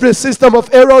 every system of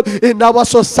Herod in our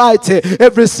society,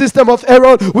 every system of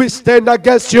Herod. We stand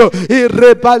against you. We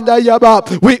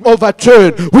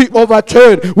overturn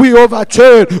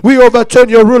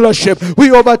your rulership.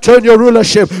 We overturn your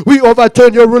rulership. We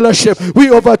overturn your rulership. We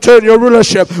overturn your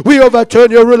rulership. We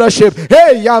overturn your rulership.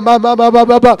 Hey, yamama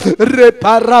baba,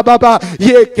 reparababa,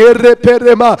 yeke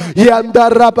reperema,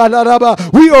 yandarabanaraba.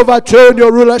 We overturn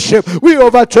your rulership. We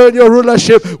overturn your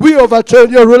rulership. We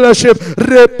overturn your rulership.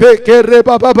 Repeke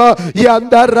rebaba,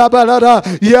 yandarabanara,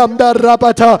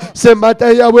 yandarabata. Ce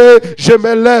matin, Yahweh, je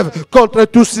me lève contre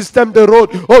tout système de Hérode.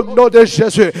 Au nom de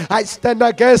Jésus, I stand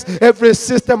against every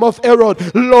system of Herod.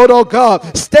 Lord, oh God,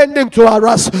 standing to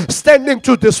harass, standing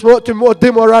to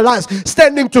demoralize,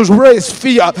 standing to raise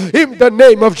fear in the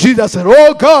name of Jesus.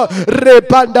 Oh God,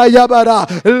 repanda yabara,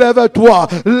 lève-toi,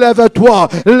 lève-toi,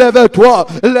 lève-toi,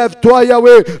 lève-toi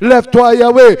Yahweh, lève-toi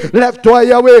Yahweh, lève-toi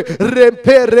Yahweh,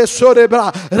 repere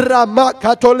sorebra, rama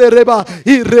katolereba,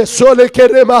 irresole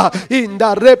kerema,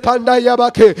 inda repanda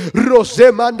yabake, yabake,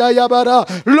 rose manda yabara,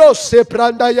 lose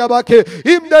pranda yabake.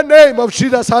 In the name of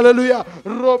Jesus, hallelujah.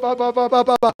 Roba baba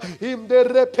baba, in the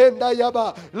rependa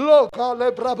yaba, loka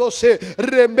lebrabose,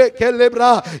 remeke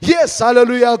lebra. Yes,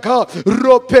 hallelujah, God.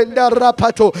 Ropenda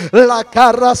rapato, la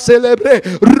cara celebre,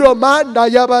 romanda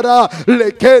yabara,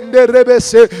 lekende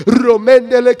rebese,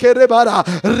 romende lekerebara,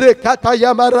 rekata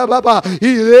yamara baba,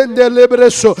 irende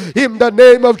lebreso. In the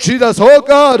name of Jesus, oh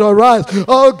God, arise,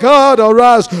 oh God,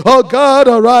 arise, oh God,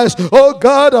 arise, oh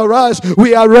God, arise.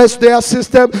 We arrest their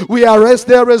system, we arrest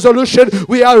their resolution,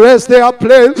 we arrest their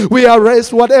plan, we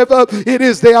arrest whatever it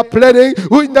is they are planning.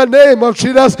 In the name of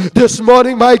Jesus, this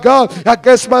morning, my God,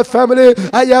 against my family,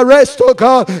 I arrest, oh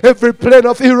God, every plan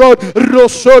of Herod.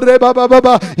 Rosore baba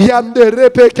baba, yande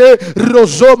repeke,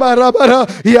 rozoma rabara,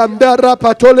 yanda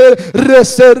rapatole,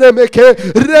 reseremeke,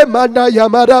 remanda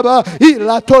yamaraba,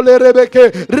 ilatole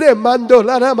rebeke, remando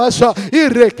la namasa,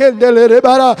 irekendele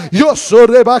rebara,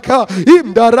 yosore baka,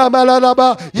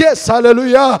 imdaramalalaba. Yes,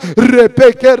 hallelujah.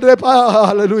 Repeke reba,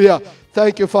 hallelujah.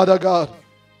 Thank you, Father God.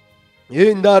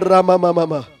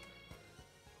 Indaramamama.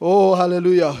 Oh,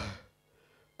 hallelujah.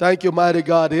 Thank you, mighty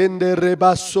God. Inde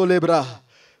reba solebra.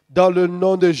 Dans le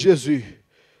nom de Jésus.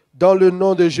 Dans le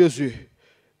nom de Jésus.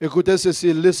 Écoutez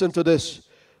ceci. Listen to this.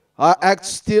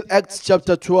 Acts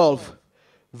chapter 12,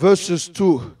 verses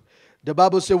 2. The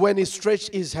Bible says, when he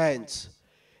stretched his hands,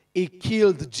 he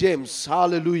killed James.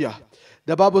 Hallelujah.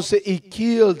 The Bible says he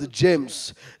killed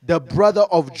James, the brother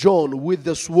of John, with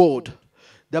the sword.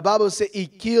 The Bible says he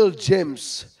killed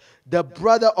James, the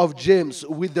brother of James,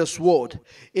 with the sword.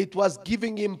 It was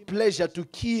giving him pleasure to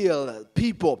kill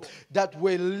people that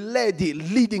were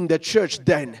leading the church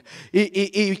then.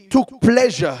 He took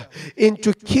pleasure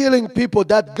into killing people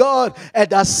that God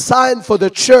had assigned for the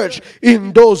church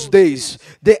in those days.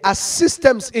 There are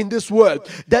systems in this world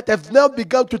that have now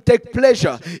begun to take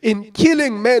pleasure in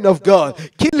killing men of God,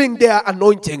 killing their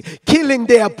anointing, killing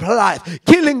their life,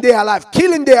 killing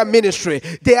their ministry.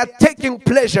 They are taking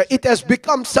pleasure. It has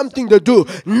become something to do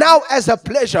now as a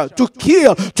pleasure to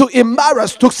kill, to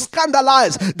embarrass, to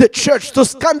scandalize the church, to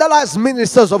scandalize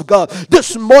ministers of God.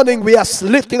 This morning we are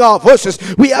lifting our voices.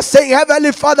 We are saying,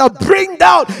 Heavenly Father, bring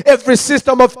down every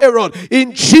system of Herod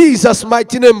in Jesus'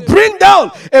 mighty name. Bring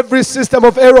down every system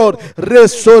of Herod. In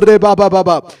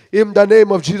the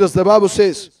name of Jesus, the Bible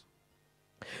says,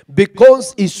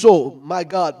 because he saw, my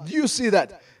God, do you see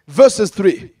that? Verses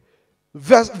 3,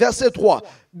 verset 3,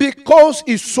 because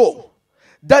he saw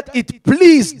that it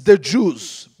pleased the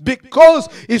Jews, because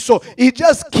he saw, he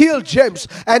just killed James,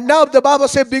 and now the Bible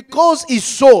says because he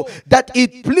saw that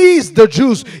it pleased the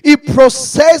Jews, he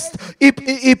processed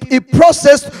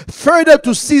further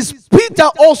to seize Peter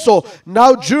also.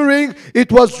 Now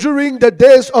it was during the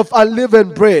days of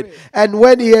unleavened bread, and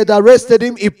when he had arrested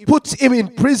him, he put him in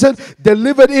prison,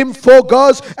 delivered him 4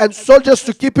 guards and soldiers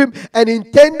to keep him, and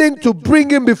intending to bring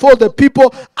him before the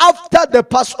people after the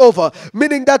Passover,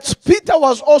 meaning that Peter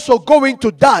was also going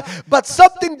to die. But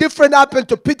something different happened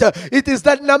to Peter. It is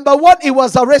that, number one, he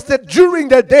was arrested during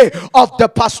the day of the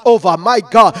Passover. My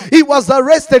God, he was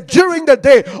arrested during the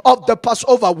day of the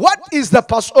Passover. What is the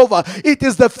Passover? It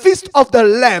is the feast of the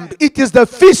Lamb. It is the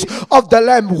feast of the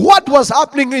Lamb. What was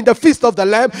happening in the feast of the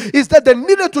Lamb is that they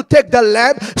needed to take the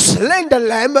lamb, slay the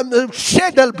lamb,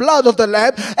 shed the blood of the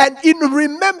lamb, and in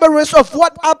remembrance of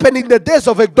what happened in the days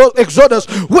of Exodus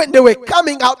when they were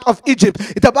coming out of Egypt.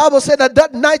 The Bible said that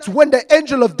that night when the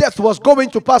angel of death was going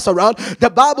to pass around, the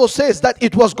Bible says that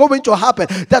it was going to happen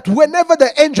that whenever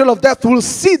the angel of death will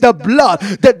see the blood,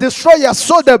 the destroyer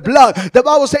saw the blood, the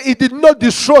Bible says it did not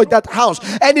destroy that house.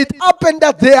 And it happened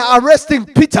that they are arresting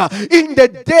Peter in the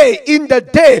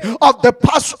day of the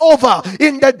Passover.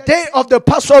 In the day of the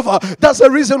Passover. That's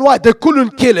the reason why they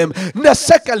couldn't kill him.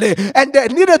 Secondly, and they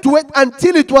needed to wait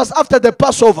until it was after the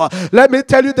Passover. Let me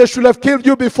tell you, they should have killed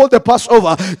you before the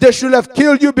Passover. They should have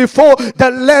killed you before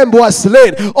the lamb was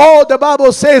slain. Oh, the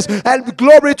Bible says, and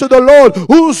glory to the Lord,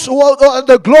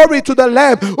 the glory to the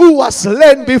Lamb who was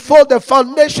slain before the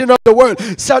foundation of the world.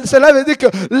 Cela veut dire que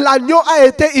l'agneau a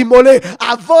été immolé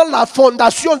avant la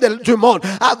fondation du monde.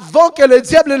 Avant que le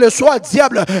diable ne soit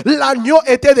diable, l'agneau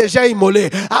était déjà immolé.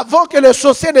 Avant que le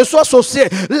sorcier ne soit sorcier,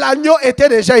 l'agneau était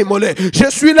déjà immolé. Je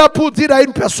suis là pour dire à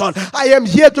une personne, I am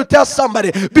here to tell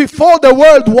somebody, before the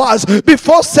world was,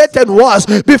 before Satan was,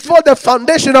 before the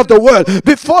foundation of the world,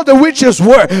 before the witches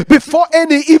were, before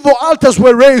any evil altars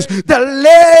were raised, the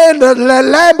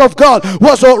Lamb of God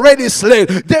was already slain.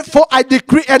 Therefore I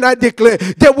decree and I declare,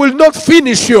 they will not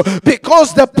finish you,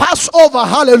 because the Passover,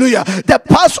 hallelujah, the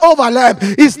Passover lamb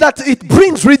is that it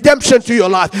brings redemption to your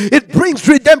life. It brings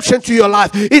redemption to your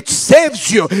life. It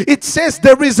saves you. It says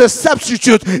there there is a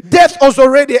substitute. Death has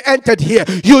already entered here.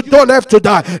 You don't have to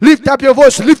die. Lift up your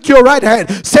voice, lift your right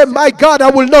hand. Say, my God, I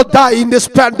will not die in this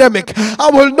pandemic. I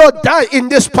will not die in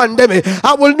this pandemic.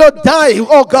 I will not die,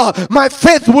 oh God. My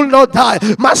faith will not die.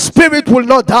 My spirit will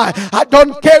not die. I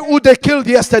don't care who they killed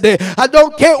yesterday. I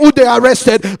don't care who they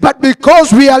arrested. But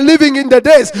because we are living in the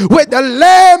days where the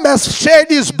Lamb has shed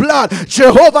his blood,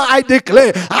 Jehovah, I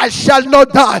declare, I shall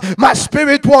not die. My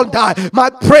spirit won't die. My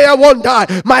prayer won't die.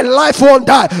 My life won't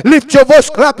die. Lift your voice,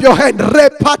 clap your hand.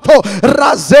 Repato,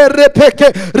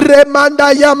 razerepeke,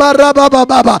 remanda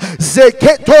yamarababa,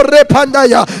 zeketo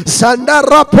repandaya,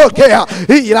 sandara pokea,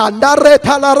 irandare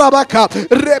talarabaka,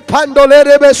 repandole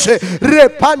rebese,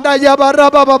 repanda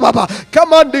yabarababa.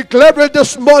 Come on, declare it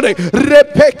this morning.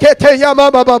 Repekete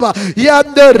yamababa,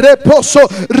 yande reposo,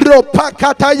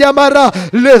 ropakata yamara,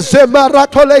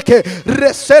 lezemaratoleke,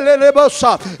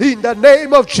 reselelebosa. In the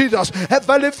name of Jesus,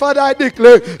 Heavenly Father, I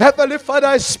declare, Heavenly Father,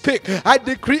 I speak, I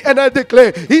decree and I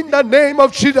declare, in the name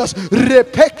of Jesus,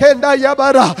 repekenda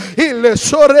yabara, il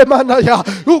sore manaya,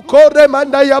 ukore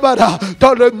manda yabara,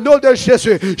 dans le nom de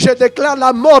Jésus, je déclare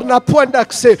la mort n'a point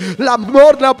d'accès, la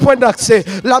mort n'a point d'accès,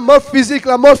 la mort physique,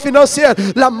 la mort financière,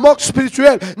 la mort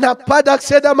spirituelle n'a pas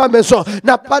d'accès dans ma maison,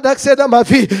 n'a pas d'accès dans ma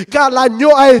vie, car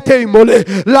l'agneau a été immolé,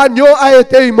 l'agneau a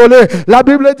été immolé. La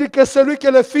Bible dit que celui que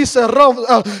le Fils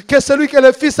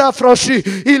a franchi,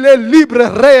 il est libre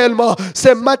réellement. Ce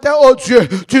matin, oh Dieu,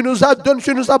 tu nous as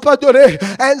pas donné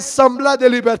un semblant de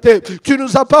liberté, tu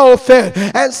nous as pas offert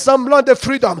un semblant de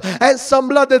freedom, un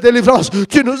semblant de délivrance,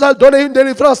 tu nous as donné une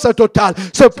délivrance totale.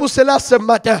 C'est pour cela ce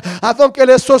matin, avant que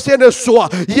les sorciers ne soient,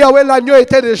 Yahweh, l'agneau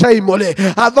était déjà immolé.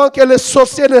 Avant que les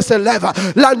sorciers ne se lèvent,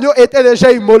 l'agneau était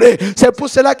déjà immolé. C'est pour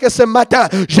cela que ce matin,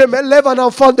 je me lève en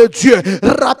enfant de Dieu,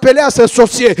 rappeler à ces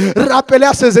sorciers, rappeler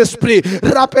à ces esprits,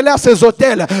 rappeler à ces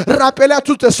hôtels, rappeler à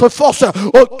toutes ces forces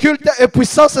occultes et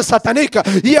puissances sataniques,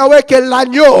 Yahweh, que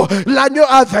l'agneau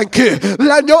a vaincu,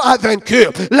 l'agneau a vaincu,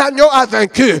 l'agneau a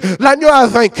vaincu, l'agneau a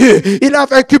vaincu. Il a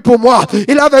vaincu pour moi,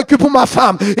 il a vaincu pour ma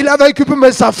femme, il a vaincu pour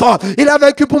mes enfants, il a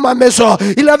vaincu pour ma maison,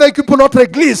 il a vaincu pour notre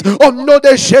église. Au nom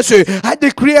de Jésus, I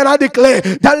decree and I declare,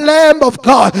 the Lamb of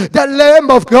God, the Lamb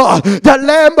of God, the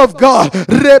Lamb of God,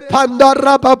 repanda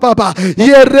rababa,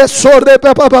 yeresore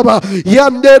baba,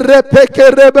 yande repeke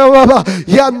rebaba,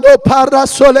 yando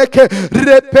parasoleke,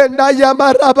 rependa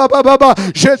yamara baba.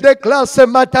 Je déclare ce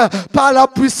matin, par la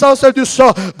puissance du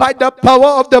sang, by the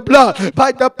power of the blood,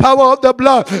 by the power of the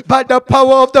blood, by the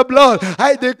power of the blood,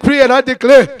 I decree and I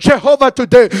declare, Jehovah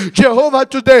today,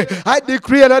 I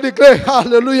decree and I declare,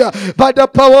 hallelujah, by the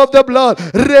power of the blood,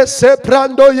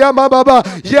 reseprando yamababa,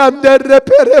 yande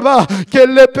repereba, que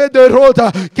l'épée de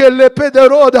Rhoda, que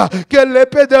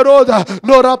l'épée de Rhoda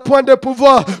n'aura point de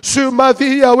pouvoir sur ma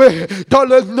vie, Yahweh, dans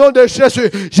le nom de Jésus.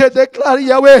 Je déclare,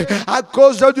 Yahweh, à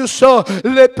cause du sang,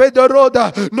 l'épée de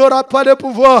Rhoda n'aura pas de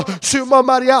pouvoir sur mon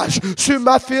mariage, sur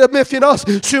mes finances,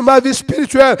 sur ma vie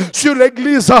spirituelle, sur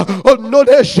l'église, au nom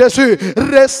de Jésus.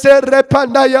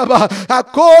 À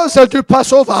cause du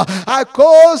Passover, à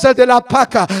cause de la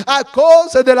Pâque,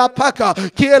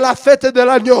 qui est la fête de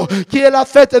l'agneau,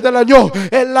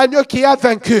 et l'agneau qui a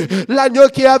vaincu,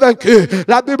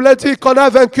 La Bible dit qu'on a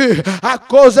vaincu à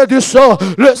cause du sang,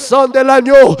 le sang de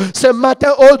l'agneau. Ce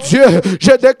matin, oh Dieu,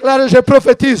 je déclare, je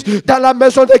prophétise dans la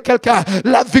maison de quelqu'un,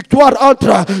 la victoire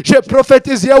entre. Je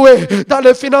prophétise, Yahweh, dans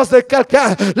les finances de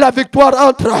quelqu'un, la victoire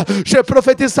entre. Je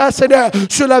prophétise ça, Seigneur,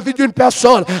 sur la vie d'une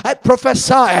personne. I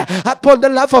prophesy upon the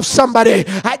life of somebody.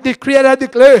 I decree and I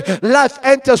declare, life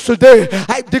enters today.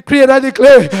 I decree and I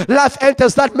declare, life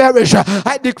enters that marriage.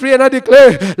 I decree and I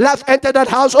declare, life enters that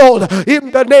household.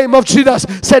 In the name of Jesus,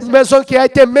 cette maison qui a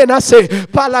été menacée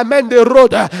par la main de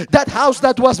Rhoda, that house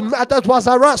that was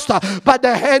harassed by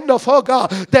the hand of God,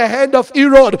 the hand of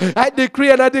Herod, I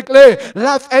decree and I declare,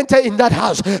 life enter in that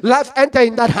house. Life enter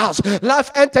in that house.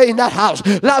 Life enter in that house.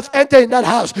 Life enter in that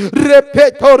house.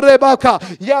 Repeto rebaka,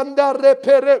 yanda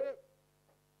repere.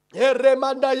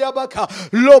 Remanda yabaka,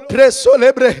 l'oppresso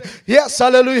lebre, yes,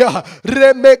 hallelujah.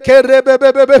 Remeke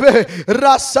rebebebebe,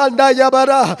 rasanda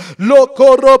yabara,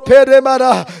 lokoro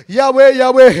peremara,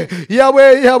 Yahweh,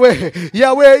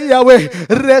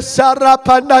 resara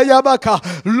panda yabaka,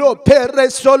 lopere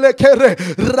solekere,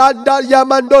 randa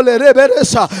yamandole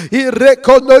reberesa,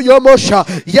 irekono yomosha,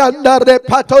 yanda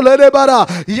repatole rebara,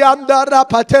 yanda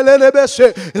rapatele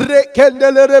rebese,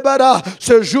 rekendele rebara.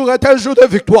 Ce jour est un jour de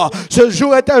victoire. Ce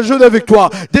jour est un jour de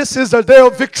victoire. This is the day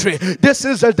of victory. This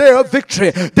is the day of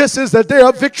victory. This is the day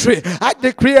of victory. I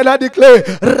decree and I declare,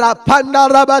 rapanda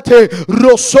rabate,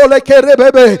 rosole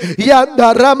kerebebe,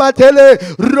 Yanda Ramatele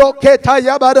Roketa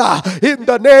Yabara. In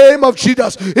the name of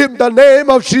Jesus. In the name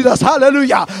of Jesus.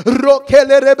 Hallelujah.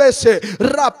 Rokele Rebese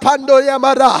Rapando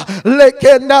Yamara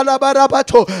Leke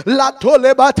Nalabarabato Lato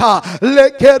Lebata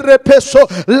Leke Repeso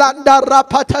Landa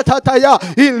Rapatataya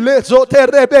Ilezote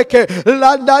Rebeke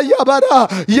Landa Yabara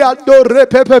Yando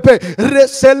Repepepe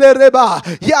Reselereba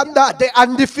Yanda, the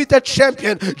undefeated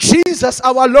champion, Jesus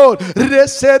our Lord,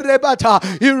 Reserebata,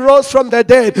 he rose from the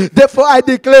dead. Therefore I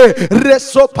declare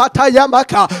Resopata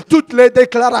Yamaka, toutes les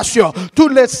déclarations,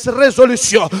 toutes les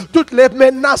résolutions, toutes les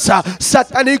menaces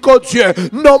sataniques au Dieu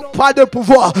n'ont pas de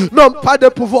pouvoir,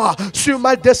 sur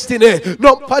ma destinée,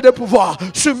 n'ont pas de pouvoir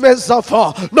sur mes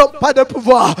enfants, n'ont pas de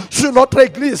pouvoir sur notre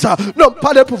église, n'ont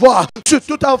pas de pouvoir sur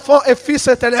tout enfant et fils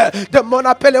éternel de mon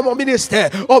appel et mon ministère.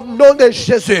 Au nom de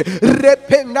Jésus,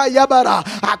 Repena Yabara,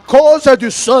 à cause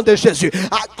du sang de Jésus,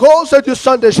 à cause du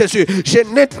sang de Jésus, je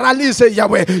neutralise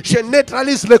Yahweh, je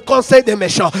neutralise le conseil des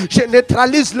méchants, je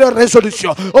neutralise leur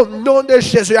résolution. Au nom de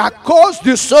Jésus, à cause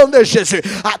du sang de Jésus,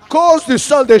 à cause du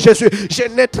sang de Jésus, je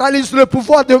neutralise le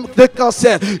pouvoir de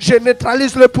cancer, je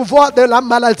neutralise le pouvoir de la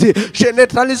maladie, je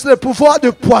neutralise le pouvoir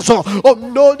du poison. Au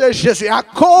nom de Jésus, à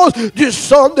cause du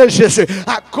sang de Jésus,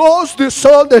 à cause du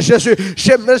sang de Jésus,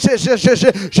 je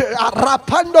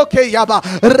rapando ke yaba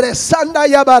resanda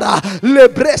yabara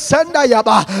lebresanda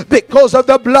yaba, because of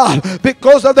the blood,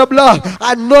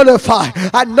 I nullify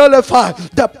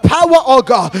the power of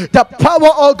God,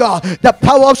 the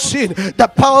power of sin, the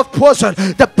power of poison,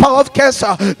 the power of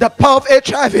cancer, the power of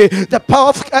HIV, the power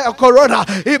of corona,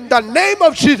 in the name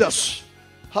of Jesus.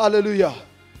 Hallelujah.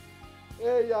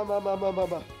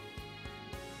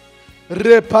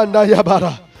 Repanda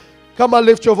yabara. Come on,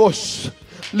 lift your voice.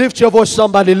 Lift your voice,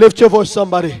 somebody. Lift your voice,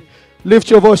 somebody. Lift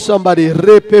your voice, somebody.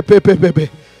 Repepepepepe.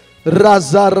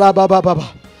 Razarabababa.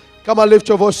 Come on, lift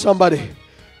your voice, somebody.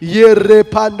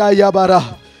 Yerepanda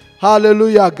yabara.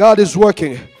 Hallelujah. God is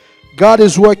working. God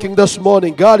is working this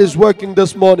morning. God is working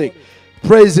this morning.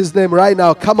 Praise His name right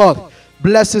now. Come on.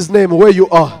 Bless His name where you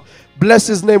are. Bless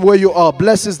His name where you are.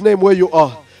 Bless His name where you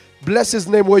are. Bless His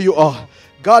name where you are.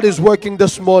 God is working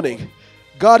this morning.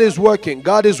 God is working.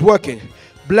 God is working.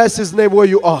 Bless His name where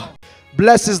you are.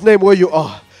 Bless His name where you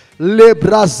are. Le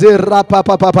braze rapa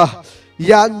papa.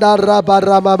 Yanda raba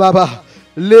rama baba.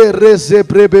 Le reze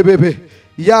brebebebe.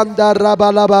 Yanda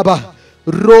raba la baba.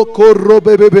 Roko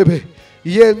robebebebe.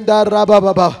 Yenda raba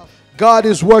baba. God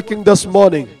is working this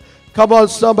morning. Come on,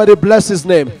 somebody bless His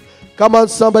name. Come on,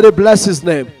 somebody bless His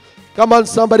name. Come on,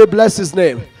 somebody bless His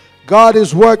name. God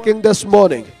is working this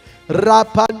morning.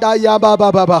 Rapanda yaba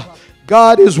baba.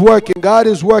 God is working. God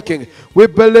is working. We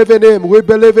believe in Him. We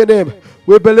believe in Him.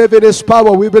 We believe in His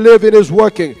power. We believe in His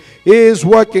working. He is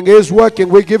working. He is working.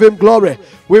 We give Him glory.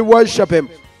 We worship Him.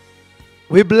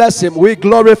 We bless Him. We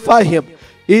glorify Him.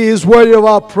 He is worthy of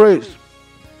our praise.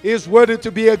 He is worthy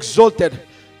to be exalted.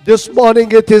 This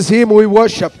morning it is Him we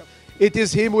worship. It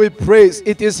is Him we praise.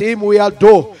 It is Him we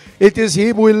adore. It is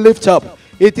Him we lift up.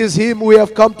 It is Him we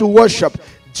have come to worship.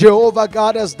 Jehovah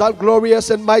God has done glorious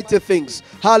and mighty things.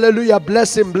 Hallelujah.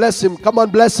 Bless Him. Bless Him. Come on,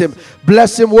 bless Him.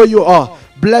 Bless Him where you are.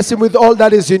 Bless Him with all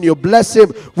that is in you. Bless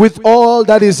Him with all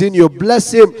that is in you.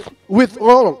 Bless Him with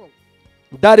all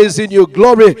that is in you.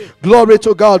 Glory, glory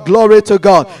to God, glory to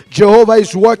God. Jehovah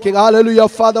is working. Hallelujah.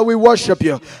 Father, we worship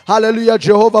you. Hallelujah.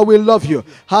 Jehovah, we love you.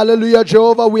 Hallelujah.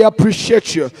 Jehovah, we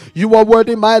appreciate you. You are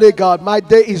worthy, mighty God. My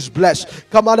day is blessed.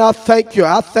 Come on, I thank you.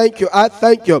 I thank you. I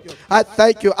thank you. I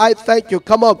thank you. I thank you.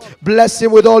 Come on, bless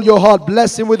Him with all your heart.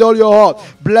 Bless Him with all your heart.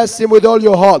 Bless Him with all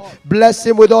your heart. Bless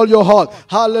Him with all your heart.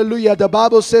 Hallelujah. The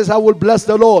Bible says, I will bless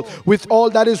the Lord with all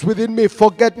that is within me.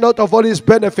 Forget not of all His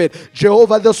benefit.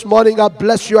 Jehovah, this morning I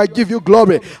bless you. I give you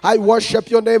glory. I worship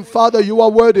your name, Father. You are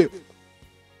worthy.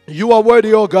 You are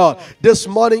worthy, oh God. This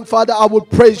morning, Father, I will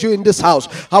praise you in this house.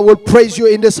 I will praise you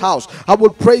in this house. I will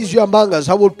praise you among us.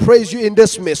 I will praise you in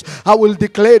this midst. I will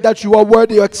declare that you are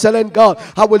worthy, excellent God.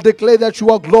 I will declare that you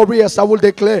are glorious. I will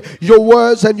declare your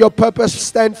words and your purpose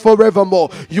stand forevermore.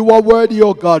 You are worthy,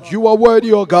 oh God. You are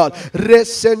worthy, oh God.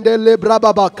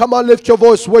 Come on, lift your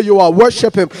voice where you are.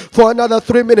 Worship Him for another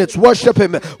 3 minutes. Worship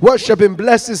Him. Worship Him.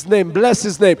 Bless His name. Bless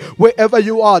His name. Wherever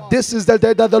you are, this is the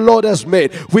day that the Lord has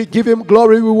made. We give Him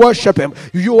glory. We worship Him.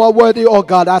 You are worthy, oh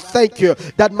God. I thank you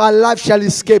that my life shall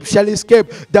escape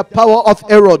the power of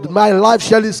Herod. My life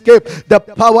shall escape the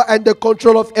power and the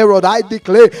control of Herod. I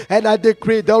declare and I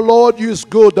decree the Lord is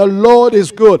good. The Lord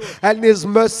is good and His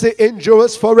mercy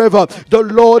endures forever. The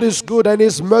Lord is good and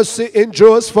His mercy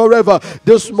endures forever.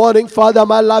 This morning, Father,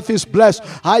 my life is blessed.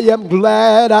 I am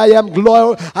glad. I am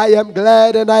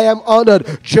glad and I am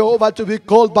honored, Jehovah, to be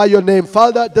called by your name.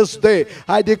 Father, this day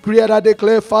I decree and I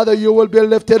declare, Father, you will be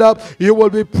lifted lifted up. You will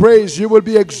be praised. You will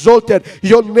be exalted.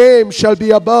 Your name shall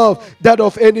be above that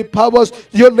of any powers.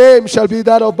 Your name shall be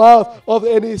that above of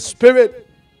any spirit.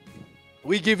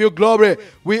 We give you glory.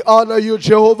 We honor you,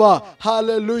 Jehovah.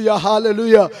 Hallelujah,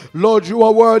 hallelujah. Lord, you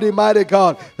are worthy, mighty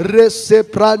God.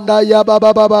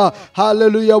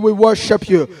 Hallelujah, we worship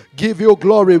you. Give you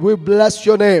glory. We bless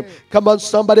your name. Come on,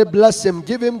 somebody bless him.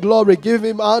 Give him glory. Give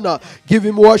him honor. Give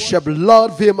him worship.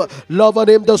 Love him. Love on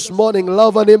him this morning.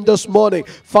 Love on him this morning.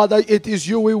 Father, it is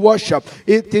you we worship.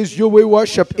 It is you we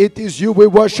worship. It is you we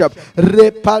worship.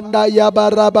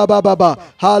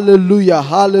 Hallelujah,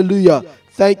 hallelujah.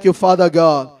 Thank you, Father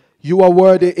God. You are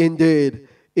worthy indeed.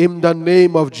 In the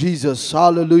name of Jesus.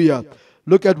 Hallelujah.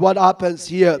 Look at what happens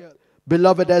here.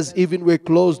 Beloved, as even we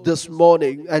close this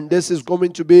morning, and this is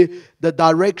going to be the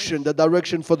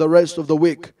direction for the rest of the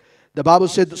week. The Bible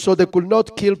said, so they could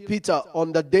not kill Peter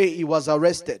on the day he was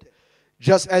arrested,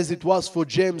 just as it was for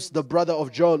James, the brother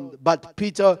of John. But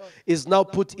Peter is now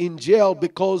put in jail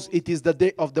because it is the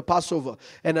day of the Passover.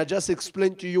 And I just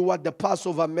explained to you what the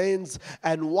Passover means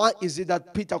and why is it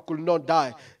that Peter could not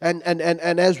die. And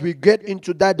as we get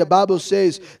into that, the Bible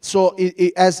says, so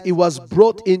as he was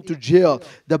brought into jail,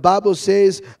 the Bible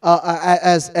says,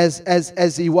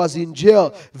 as he was in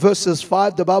jail, verses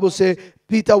 5, the Bible says,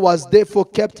 Peter was therefore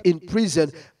kept in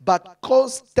prison, but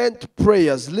constant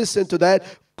prayers. Listen to that.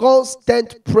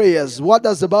 Constant prayers. What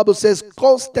does the Bible say?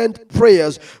 Constant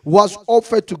prayers was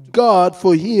offered to God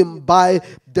for him by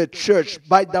the church.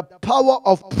 By the power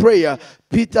of prayer,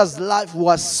 Peter's life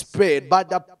was spared. By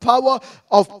the power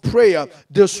of prayer,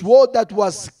 the sword that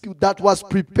was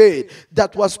prepared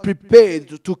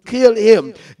to kill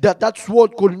him, that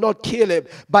sword could not kill him.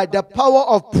 By the power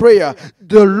of prayer,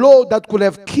 the law that could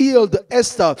have killed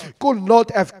Esther could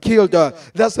not have killed her.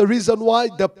 That's the reason why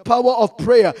the power of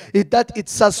prayer is that it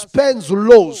suspends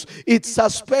laws, it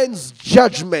suspends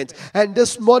judgment. And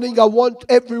this morning I want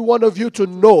every one of you to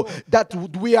know that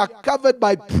we are covered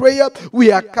by prayer,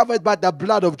 we are covered by the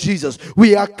blood of Jesus.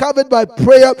 We are covered by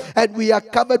prayer and we are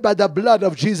covered by the blood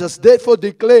of Jesus. Therefore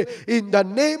declare in the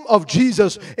name of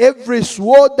Jesus, every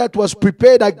sword that was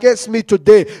prepared against me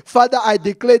today, Father, I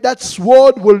declare that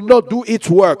sword will not do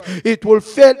its work. It will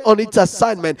fail on its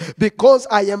assignment because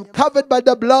I am covered by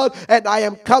the blood and I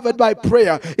am covered by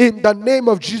prayer. In the name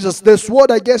of Jesus, the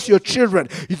sword against your children,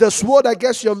 the sword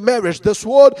against your marriage, the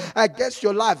sword against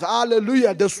your life,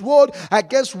 hallelujah, the sword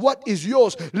against what is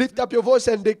yours. Lift up your voice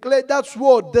and declare that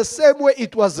sword the same way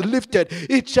it was lifted,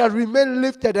 it shall remain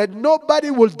lifted, and nobody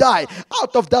will die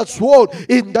out of that sword.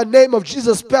 In the name of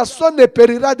Jesus, personne ne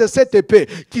périra de cette épée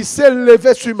qui s'est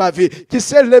levée sur ma vie, qui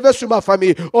s'est levée sur ma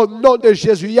famille. Au nom de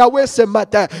Jésus, Yahweh, ce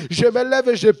matin, je me lève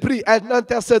et je prie en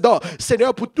intercédant,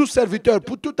 Seigneur, pour tout serviteur,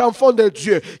 pour tout enfant de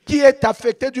Dieu qui est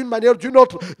affecté d'une manière ou d'une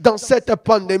autre dans cette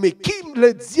pandémie, qui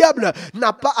le diable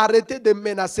n'a pas arrêté de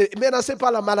menacer, menacé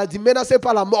par la maladie, menacé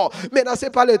par la mort, menacé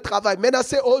par le travail,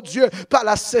 menacé, oh Dieu, par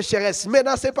la sécheresse,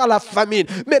 menacé par la famine,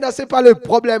 menacé par le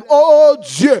problème. Oh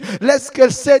Dieu, laisse que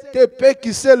cette épée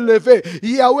qui s'est levée,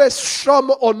 Yahweh,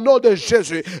 chôme au nom de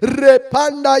Jésus.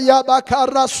 Repanda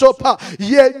yabakara sopa,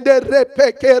 yende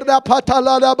repekera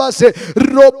patalarabase,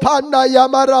 ropanda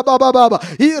yamara bababa,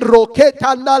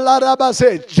 iroketa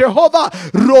nalarabase, Jehovah,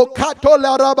 rokato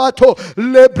larabato,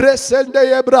 lebresende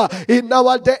yebra. In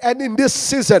our day and in this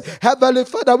season, Heavenly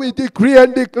Father, we decree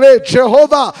and declare,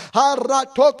 Jehovah,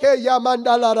 haratoke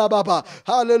yamandala rababa.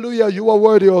 Hallelujah, you are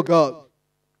worthy, O God.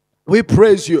 We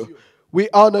praise you. We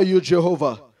honor you,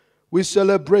 Jehovah. We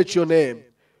celebrate your name.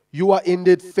 You are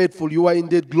indeed faithful. You are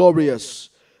indeed glorious.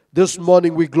 This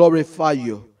morning we glorify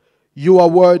you. You are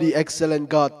worthy, excellent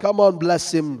God. Come on,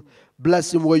 bless him.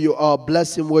 Bless him where you are.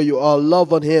 Bless him where you are.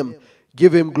 Love on him.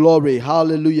 Give him glory.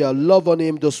 Hallelujah. Love on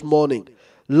him this morning.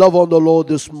 Love on the Lord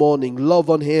this morning. Love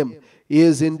on him. He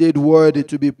is indeed worthy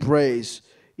to be praised.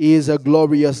 He is a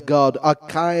glorious God, a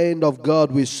kind of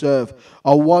God we serve,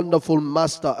 a wonderful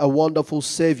Master, a wonderful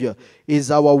Savior.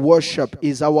 Is our worship,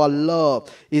 is our love,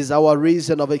 is our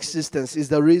reason of existence, is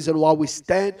the reason why we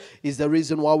stand, is the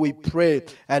reason why we pray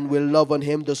and we love on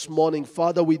him this morning.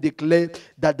 Father, we declare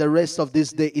that the rest of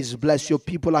this day is blessed. Your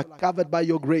people are covered by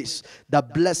your grace. The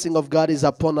blessing of God is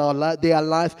upon their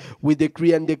life. We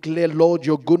decree and declare, Lord,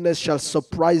 your goodness shall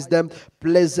surprise them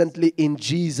pleasantly in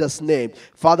Jesus' name.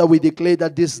 Father, we declare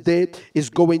that this day is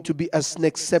going to be an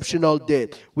exceptional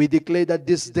day. We declare that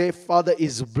this day, Father,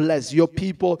 is blessed. Your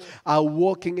people are are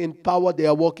walking in power, they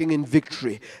are walking in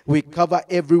victory. We cover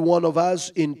every one of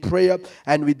us in prayer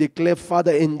and we declare,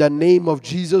 Father, in the name of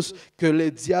Jesus, que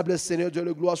le diable, Seigneur Dieu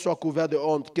de gloire, soit couvert de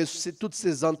honte, que c'est toutes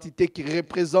ces entités qui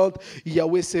représentent,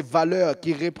 Yahweh, ces valeurs,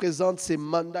 qui représentent ces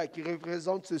mandats, qui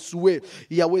représentent ces souhaits,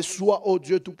 Yahweh, soit, oh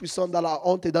Dieu Tout-Puissant, dans la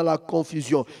honte et dans la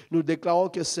confusion. Nous déclarons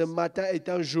que ce matin est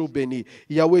un jour béni.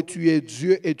 Yahweh, tu es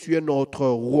Dieu et tu es notre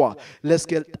roi. Laisse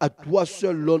qu'à toi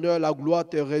seul l'honneur, la gloire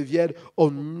te reviennent au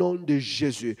nom de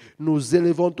Jésus. Nous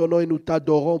élevons ton nom et nous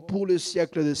t'adorons pour le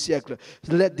siècle des siècles.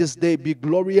 Let this day be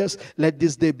glorious. Let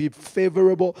this day be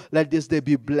favorable. Let this day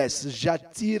be blessed.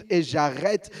 J'attire et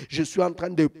j'arrête. Je suis en train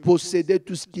de posséder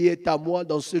tout ce qui est à moi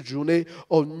dans cette journée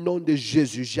au nom de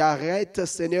Jésus. J'arrête,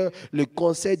 Seigneur, le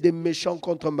conseil des méchants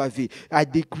contre ma vie. I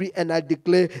decree and I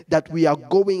declare that we are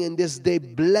going in this day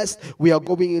blessed. We are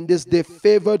going in this day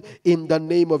favored in the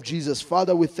name of Jesus.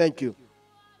 Father, we thank you.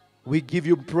 We give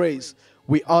you praise.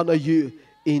 We honor you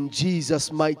in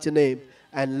Jesus' mighty name.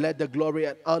 And let the glory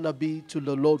and honor be to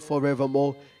the Lord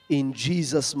forevermore. In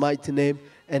Jesus' mighty name.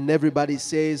 And everybody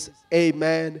says,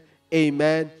 amen,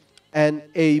 amen, and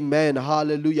amen.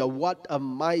 Hallelujah. What a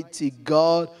mighty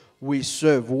God we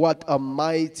serve. What a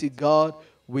mighty God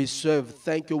we serve.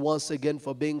 Thank you once again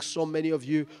for being so many of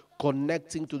you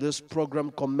connecting to this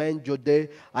program. Commend your day.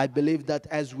 I believe that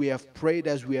as we have prayed,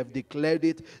 as we have declared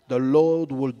it, the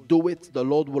Lord will do it. The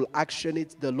Lord will action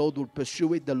it. The Lord will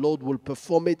pursue it. The Lord will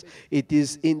perform it. It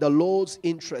is in the Lord's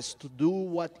interest to do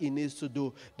what He needs to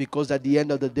do, because at the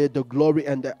end of the day, the glory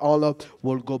and the honor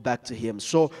will go back to Him.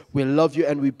 So we love you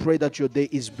and we pray that your day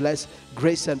is blessed.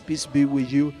 Grace and peace be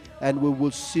with you, and we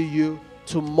will see you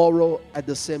tomorrow at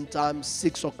the same time,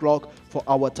 6 o'clock, for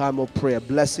our time of prayer.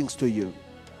 Blessings to you.